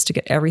goal, is to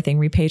get everything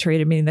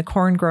repatriated, meaning the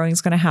corn growing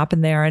is going to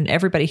happen there. And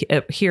everybody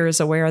here is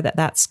aware that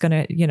that's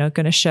going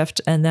to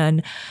shift. And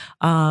then,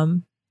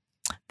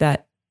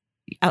 that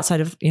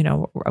outside of,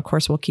 of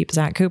course we'll keep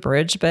Zach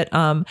Cooperage, but,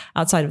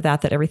 outside of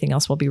that everything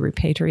else will be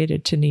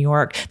repatriated to New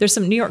York. There's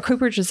some New York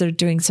cooperages that are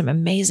doing some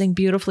amazing,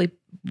 beautifully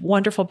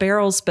wonderful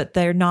barrels, but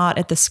they're not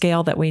at the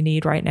scale that we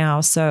need right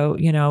now. So,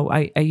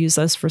 I use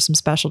those for some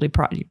specialty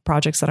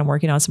projects that I'm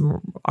working on,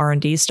 some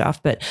R&D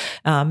stuff, but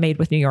made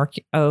with New York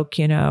oak,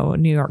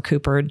 New York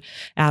coopered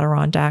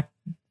Adirondack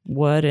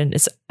wood, and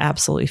it's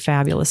absolutely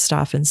fabulous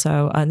stuff. And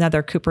so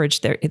another cooperage,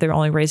 they're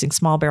only raising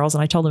small barrels.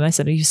 And I told them, I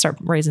said, if you start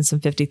raising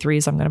some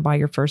 53s, I'm going to buy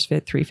your first 3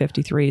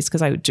 53s,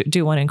 because I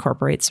do want to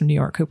incorporate some New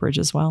York cooperage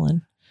as well.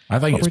 And I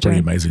think it's pretty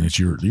amazing that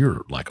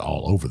you're like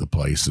all over the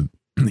place. And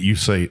you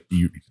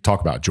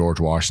talk about George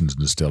Washington's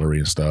distillery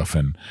and stuff.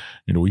 And,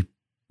 we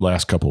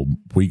last couple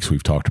weeks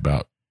we've talked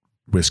about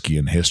whiskey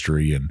and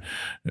history and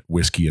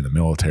whiskey in the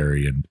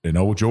military, and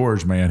old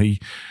George, man, he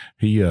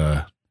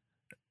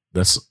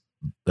that's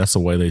the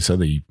way they said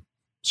they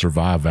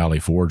survived Valley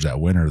Forge that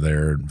winter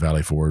there in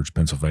Valley Forge,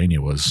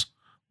 Pennsylvania, was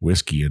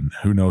whiskey. And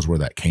who knows where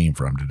that came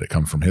from? Did it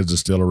come from his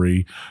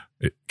distillery?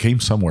 It came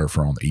somewhere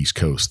from the East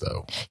Coast,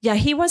 though. Yeah,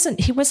 he wasn't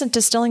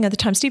distilling at the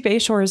time. Steve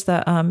Bayshore is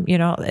the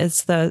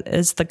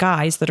is the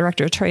guy. He's the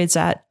director of trades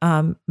at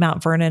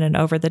Mount Vernon and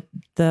over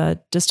the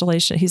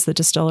distillation. He's the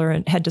distiller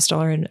and head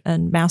distiller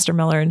and master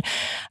miller.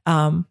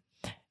 And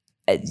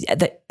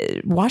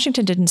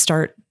Washington didn't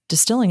start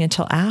distilling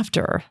until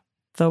after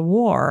the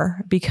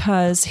war,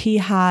 because he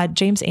had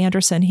James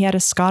Anderson. He had a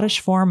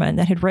Scottish foreman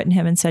that had written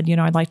him and said,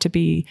 I'd like to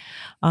be.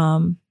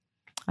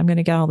 I'm going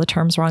to get all the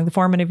terms wrong. The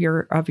foreman of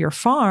your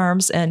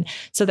farms, and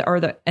so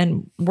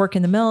and work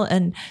in the mill.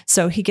 And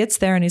so he gets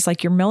there and he's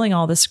like, "You're milling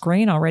all this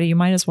grain already. You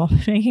might as well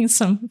be making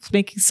some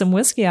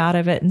whiskey out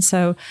of it." And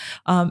so,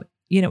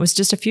 it was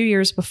just a few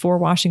years before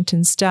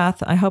Washington's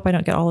death. I hope I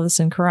don't get all of this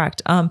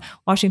incorrect.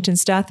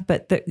 Washington's death,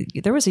 but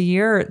there was a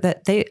year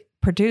that they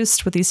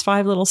produced with these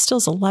 5 little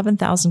stills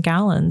 11,000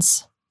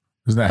 gallons.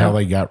 Isn't that how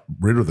they got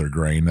rid of their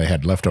grain? They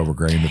had leftover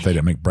grain that they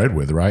didn't make bread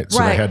with, right?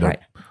 So they had to.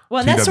 Well,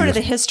 and that's sort of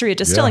the history of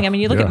distilling. I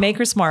mean, you look at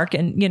Maker's Mark,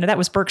 and that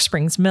was Burke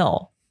Springs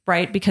Mill,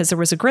 right? Because there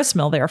was a grist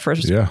mill there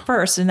first,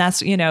 and that's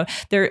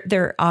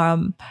there.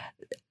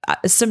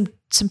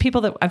 Some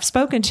people that I've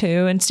spoken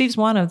to, and Steve's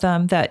one of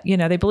them, that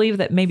they believe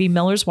that maybe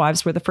millers'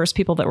 wives were the first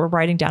people that were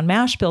writing down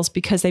mash bills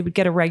because they would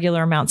get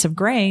irregular amounts of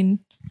grain,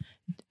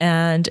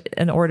 and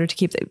in order to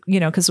keep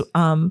because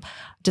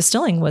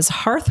distilling was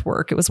hearth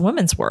work, it was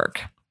women's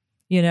work.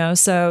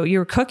 So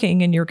you're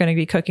cooking and you're going to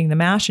be cooking the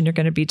mash and you're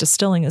going to be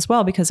distilling as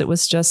well, because it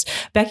was just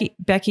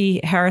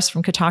Becky Harris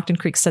from Catoctin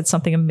Creek said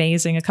something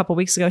amazing a couple of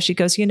weeks ago. She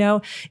goes,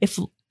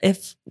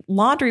 if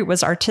laundry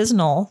was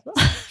artisanal,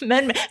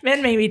 men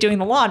may be doing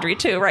the laundry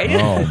too, right?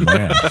 Oh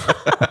man.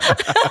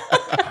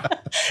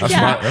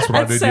 That's what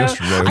I did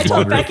yesterday. I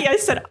told Becky, I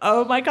said,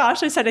 "Oh my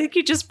gosh!" I said, "I think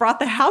you just brought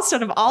the house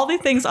down of all the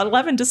things.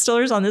 11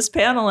 distillers on this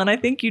panel, and I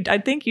think you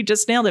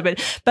just nailed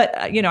it." But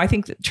I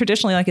think that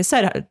traditionally, like I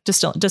said,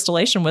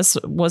 distillation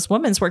was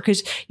women's work,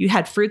 because you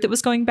had fruit that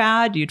was going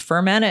bad, you'd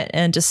ferment it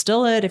and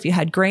distill it. If you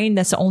had grain,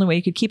 that's the only way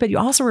you could keep it. You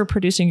also were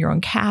producing your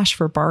own cash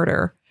for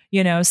barter.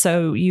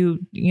 So you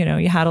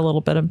had a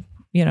little bit of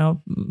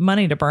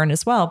money to burn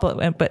as well,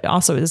 but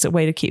also as a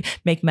way to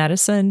make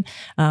medicine,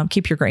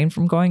 keep your grain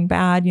from going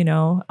bad,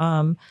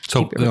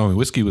 So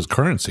whiskey was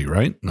currency,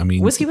 right? I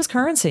mean, whiskey was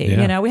currency.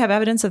 Yeah. We have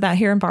evidence of that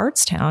here in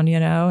Bardstown.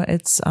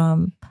 It's,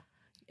 when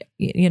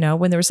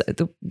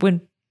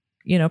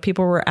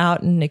people were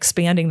out and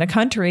expanding the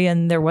country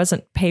and there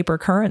wasn't paper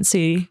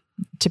currency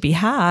to be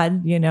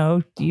had,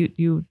 you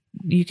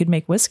could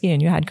make whiskey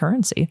and you had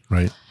currency.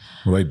 Right.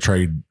 Well, they'd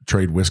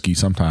trade whiskey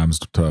sometimes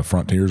to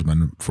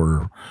frontiersmen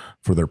for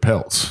their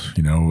pelts.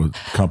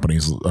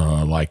 Companies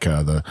like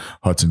the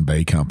Hudson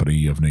Bay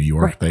Company of New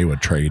York, they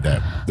would trade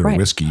their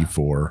whiskey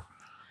for,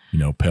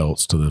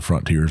 pelts to the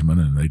frontiersmen,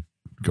 and they'd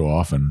go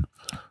off and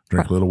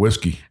drink a little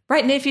whiskey.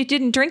 Right. And if you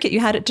didn't drink it, you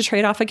had it to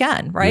trade off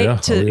again,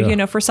 right?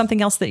 For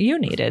something else that you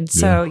needed.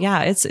 So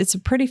it's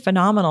pretty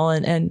phenomenal.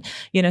 And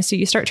so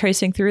you start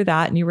tracing through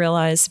that and you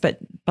realize, but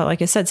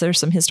like I said, so there's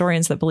some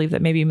historians that believe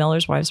that maybe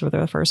millers' wives were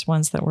the first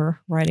ones that were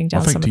writing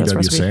down some of those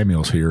recipes. T.W.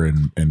 Samuels here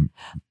in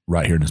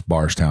right here in this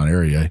Bardstown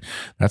area,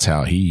 that's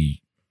how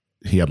he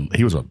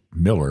was a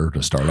miller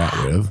to start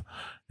out with.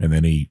 And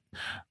then he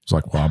was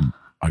like, well,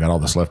 I got all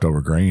this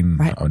leftover grain.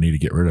 Right. I need to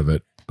get rid of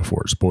it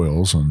before it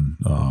spoils. And,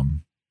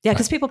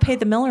 because people paid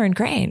the miller in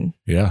grain.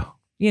 Yeah.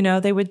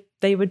 They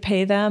would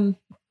pay them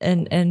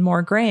in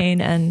more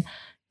grain, and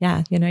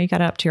you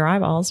got up to your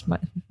eyeballs.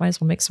 Might as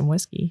well make some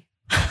whiskey.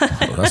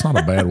 Well, that's not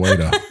a bad way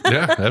to.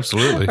 Yeah,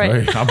 absolutely.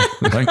 Right.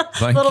 Hey,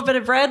 a little bit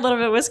of bread, a little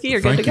bit of whiskey,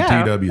 you're good to go.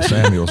 Thank you, T.W.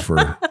 Samuels,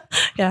 for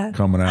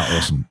coming out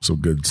with some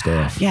good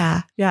stuff.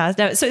 Yeah.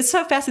 No, so it's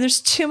so fascinating.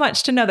 There's too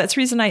much to know. That's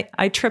the reason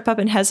I trip up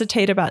and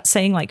hesitate about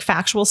saying like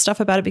factual stuff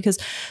about it, because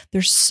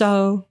there's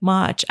so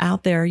much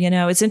out there.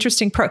 It's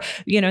interesting.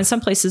 In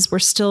some places we're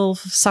still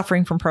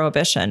suffering from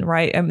prohibition,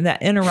 right? I mean,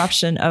 that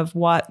interruption of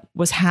what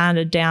was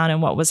handed down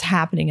and what was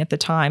happening at the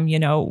time.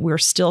 We're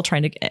still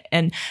trying to,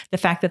 and the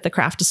fact that the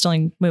craft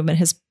distilling movement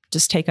has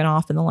just taken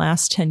off in the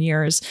last 10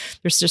 years.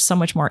 There's just so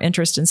much more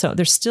interest. And so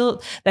there's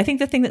still, I think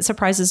the thing that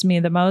surprises me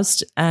the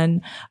most,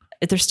 and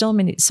there's still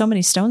so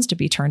many stones to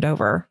be turned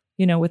over,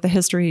 with the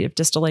history of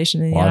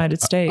distillation in the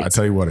United States. I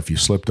tell you what, if you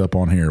slipped up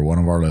on here, one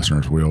of our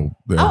listeners will.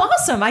 Oh,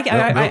 awesome.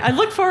 I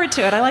look forward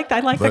to it. I like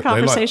the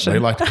conversation. They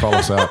like to call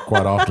us out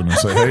quite often and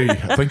say, hey,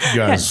 I think you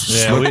guys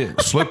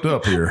slipped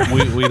up here.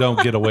 We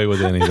don't get away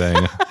with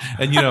anything.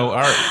 And,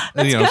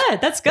 good.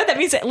 That's good. That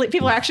means that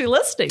people are actually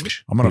listening.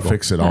 I'm going to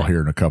fix it all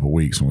here in a couple of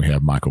weeks when we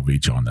have Michael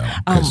Veach on there.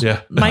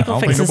 Michael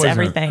fixes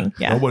everything.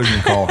 Nobody's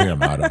going to call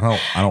him out.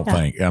 I don't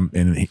think.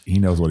 And he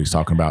knows what he's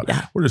talking about.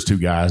 Yeah. We're just two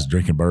guys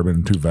drinking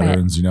bourbon, two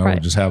veterans,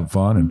 just having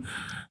fun. And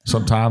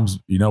sometimes,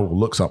 we'll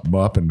look something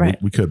up and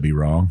Right. we could be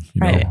wrong.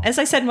 Right. As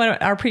I said in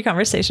our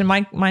pre-conversation,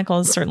 Michael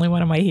is certainly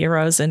one of my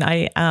heroes, and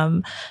I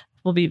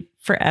will be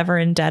forever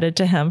indebted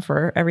to him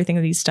for everything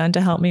that he's done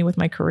to help me with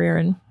my career.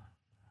 And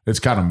it's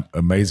kind of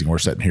amazing. We're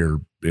sitting here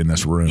in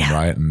this room,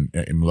 right?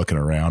 And looking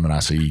around, and I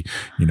see,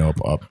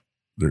 up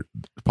there's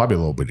probably a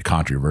little bit of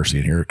controversy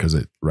in here because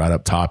right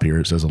up top here,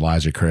 it says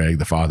Elijah Craig,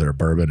 the father of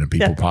bourbon. And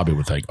people probably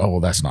would think, oh, well,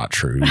 that's not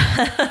true.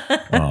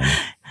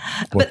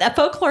 But that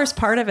folklore is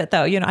part of it,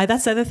 though.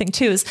 That's the other thing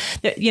too, is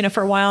that,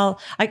 for a while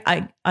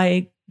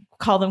I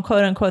call them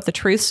quote unquote the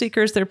truth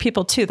seekers. There are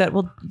people too that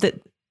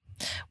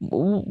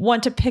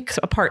want to pick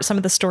apart some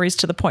of the stories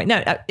to the point.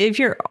 Now, if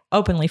you're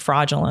openly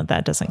fraudulent,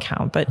 that doesn't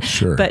count, but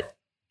sure.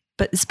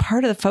 But it's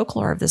part of the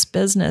folklore of this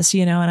business,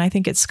 and I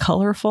think it's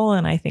colorful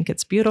and I think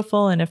it's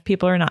beautiful. And if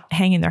people are not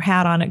hanging their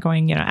hat on it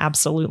going,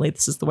 absolutely,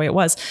 this is the way it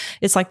was.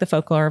 It's like the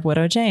folklore of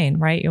Widow Jane,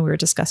 right? And we were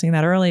discussing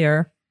that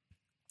earlier.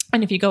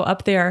 And if you go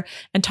up there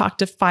and talk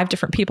to 5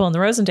 different people in the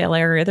Rosendale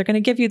area, they're going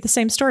to give you the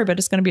same story, but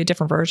it's going to be a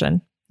different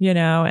version,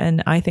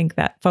 and I think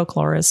that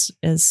folklore is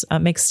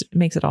makes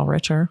it all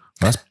richer.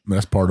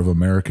 That's part of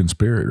American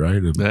spirit,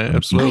 right? Yeah,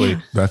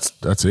 absolutely.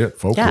 That's it.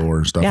 Folklore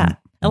and stuff. Yeah.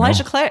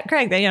 Elijah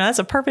Craig, that's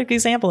a perfect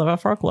example of a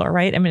folklore,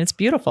 right? I mean, it's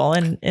beautiful.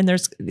 And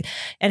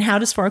how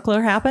does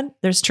folklore happen?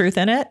 There's truth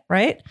in it,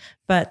 right?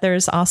 But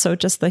there's also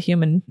just the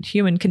human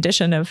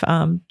condition of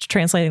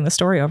translating the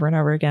story over and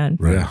over again.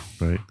 Right. Yeah.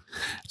 Right.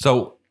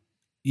 So,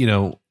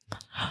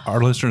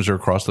 our listeners are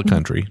across the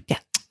country. Yeah.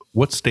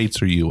 What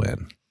states are you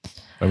in?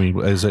 I mean,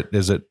 is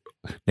it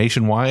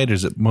nationwide?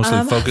 Is it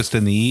mostly focused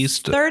in the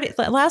East?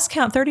 Last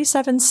count,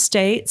 37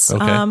 states.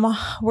 Okay.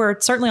 We're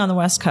certainly on the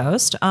West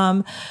Coast.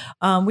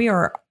 We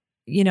are,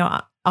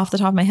 off the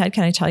top of my head,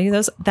 can I tell you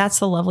those? That's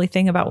the lovely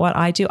thing about what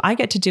I do. I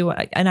get to do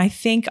it. And I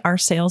think our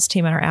sales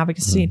team and our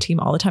advocacy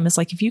team all the time is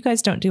like, if you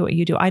guys don't do what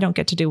you do, I don't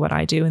get to do what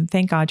I do. And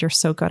thank God you're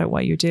so good at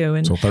what you do.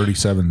 And so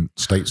 37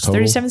 states total?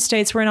 37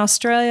 states. We're in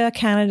Australia,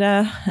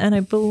 Canada, and I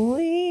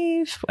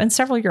believe, and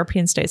several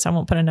European states. I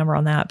won't put a number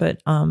on that,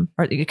 but, or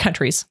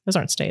countries. Those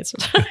aren't states.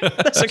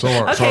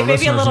 so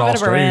maybe a little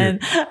bit of a win.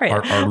 Right.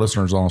 Our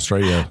listeners in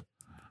Australia,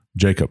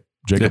 Jacob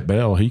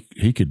Bell,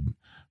 he could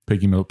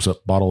pick him up a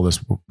bottle of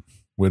this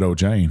Widow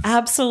Jane.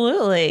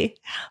 Absolutely.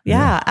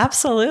 Yeah,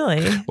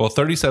 absolutely. Well,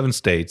 37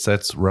 states,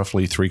 that's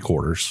roughly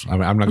 3/4. I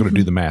mean, I'm not going to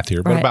do the math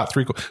here, but about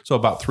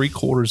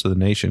 3/4 of the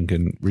nation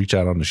can reach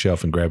out on the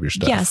shelf and grab your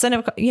stuff. Yes. And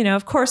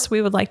of course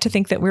we would like to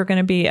think that we're going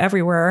to be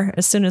everywhere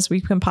as soon as we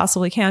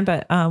possibly can.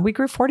 But we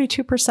grew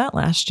 42%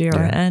 last year.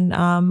 Yeah. And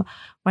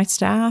my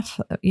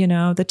staff,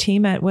 the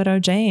team at Widow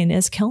Jane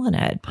is killing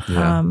it.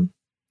 Yeah.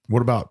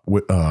 What about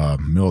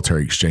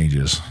military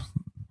exchanges?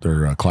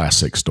 Their Class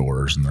 6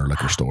 stores and their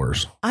liquor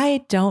stores?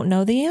 I don't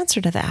know the answer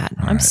to that.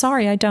 I'm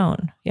sorry, I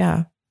don't.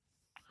 Yeah.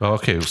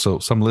 Okay, so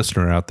some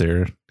listener out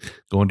there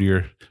going to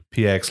your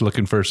PX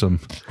looking for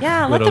some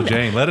Widow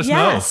Jane. Let us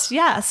know.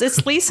 Yes.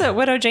 It's Lisa at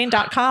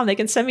widowjane.com. They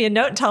can send me a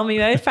note and tell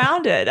me I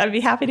found it. I'd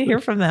be happy to hear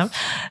from them.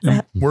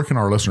 Where can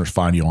our listeners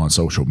find you on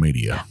social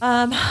media?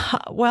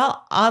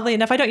 Well, oddly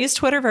enough, I don't use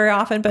Twitter very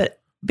often, but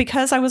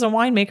because I was a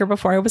winemaker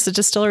before I was a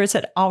distiller, it's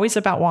always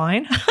about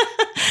wine.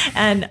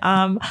 And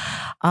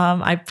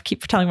I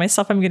keep telling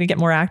myself I'm going to get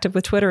more active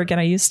with Twitter again.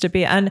 I used to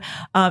be. And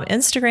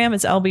Instagram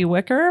is LB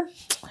Wicker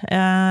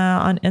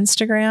on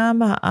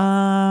Instagram.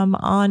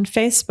 On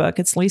Facebook,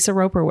 it's Lisa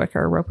Roper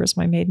Wicker. Roper's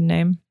my maiden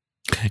name.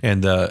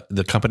 And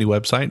the company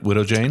website,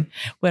 Widow Jane?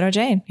 Widow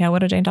Jane. Yeah,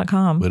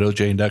 widowjane.com.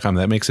 Widowjane.com.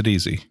 That makes it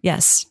easy.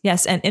 Yes.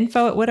 And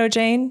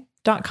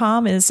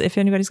info@widowjane.com is if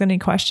anybody's got any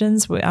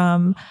questions.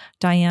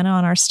 Diana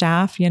on our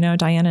staff,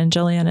 Diana and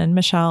Jillian and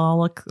Michelle, I'll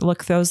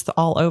look those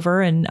all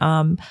over and,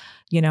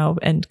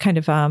 and kind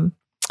of,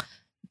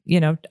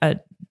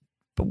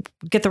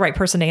 get the right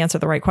person to answer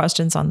the right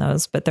questions on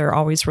those, but they're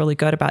always really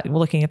good about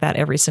looking at that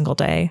every single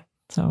day.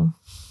 So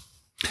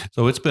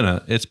it's been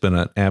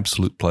an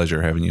absolute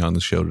pleasure having you on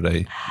the show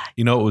today.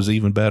 It was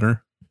even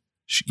better.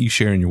 You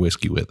sharing your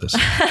whiskey with us.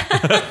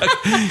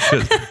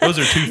 Those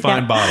are 2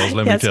 fine bottles,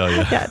 let me tell you.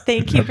 Yeah,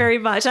 thank you very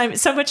much.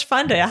 It's so much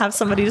fun to have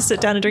somebody to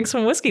sit down and drink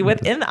some whiskey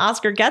with in the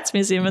Oscar Getz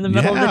Museum in the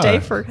middle of the day,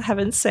 for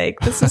heaven's sake.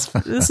 This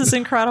is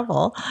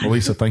incredible. Well,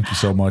 Lisa, thank you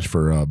so much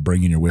for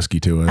bringing your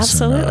whiskey to us.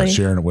 Absolutely. And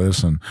sharing it with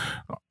us and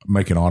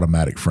making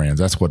automatic friends.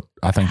 That's what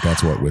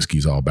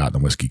whiskey's all about in the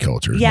whiskey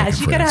culture. Yeah,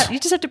 you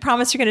just have to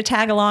promise you're going to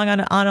tag along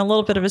on a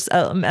little bit of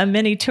a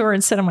mini tour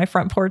and sit on my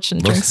front porch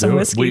and drink some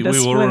whiskey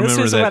as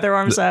soon as the weather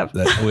warms up.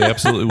 We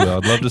absolutely will.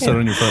 I'd love to sit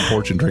on your front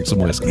porch and drink some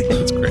whiskey.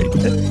 That's great.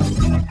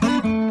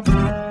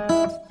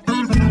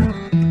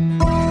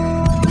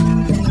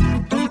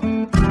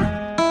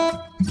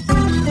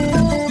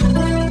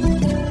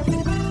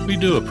 We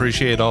do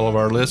appreciate all of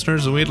our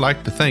listeners, and we'd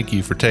like to thank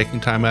you for taking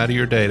time out of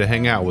your day to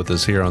hang out with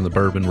us here on the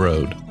Bourbon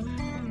Road.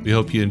 We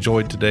hope you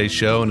enjoyed today's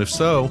show, and if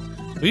so,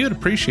 we would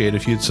appreciate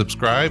if you'd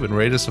subscribe and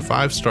rate us a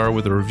 5-star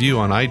with a review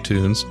on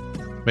iTunes.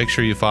 Make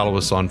sure you follow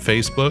us on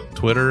Facebook,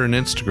 Twitter, and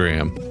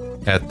Instagram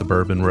at the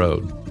Bourbon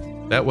Road.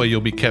 That way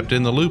you'll be kept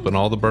in the loop on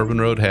all the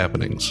Bourbon Road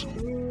happenings.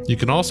 You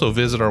can also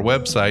visit our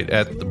website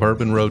at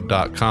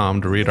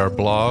thebourbonroad.com to read our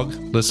blog,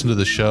 listen to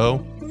the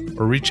show,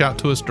 or reach out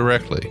to us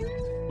directly.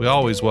 We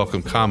always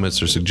welcome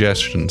comments or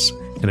suggestions,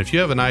 and if you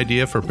have an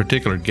idea for a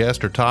particular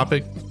guest or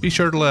topic, be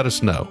sure to let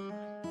us know.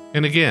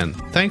 And again,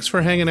 thanks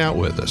for hanging out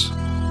with us.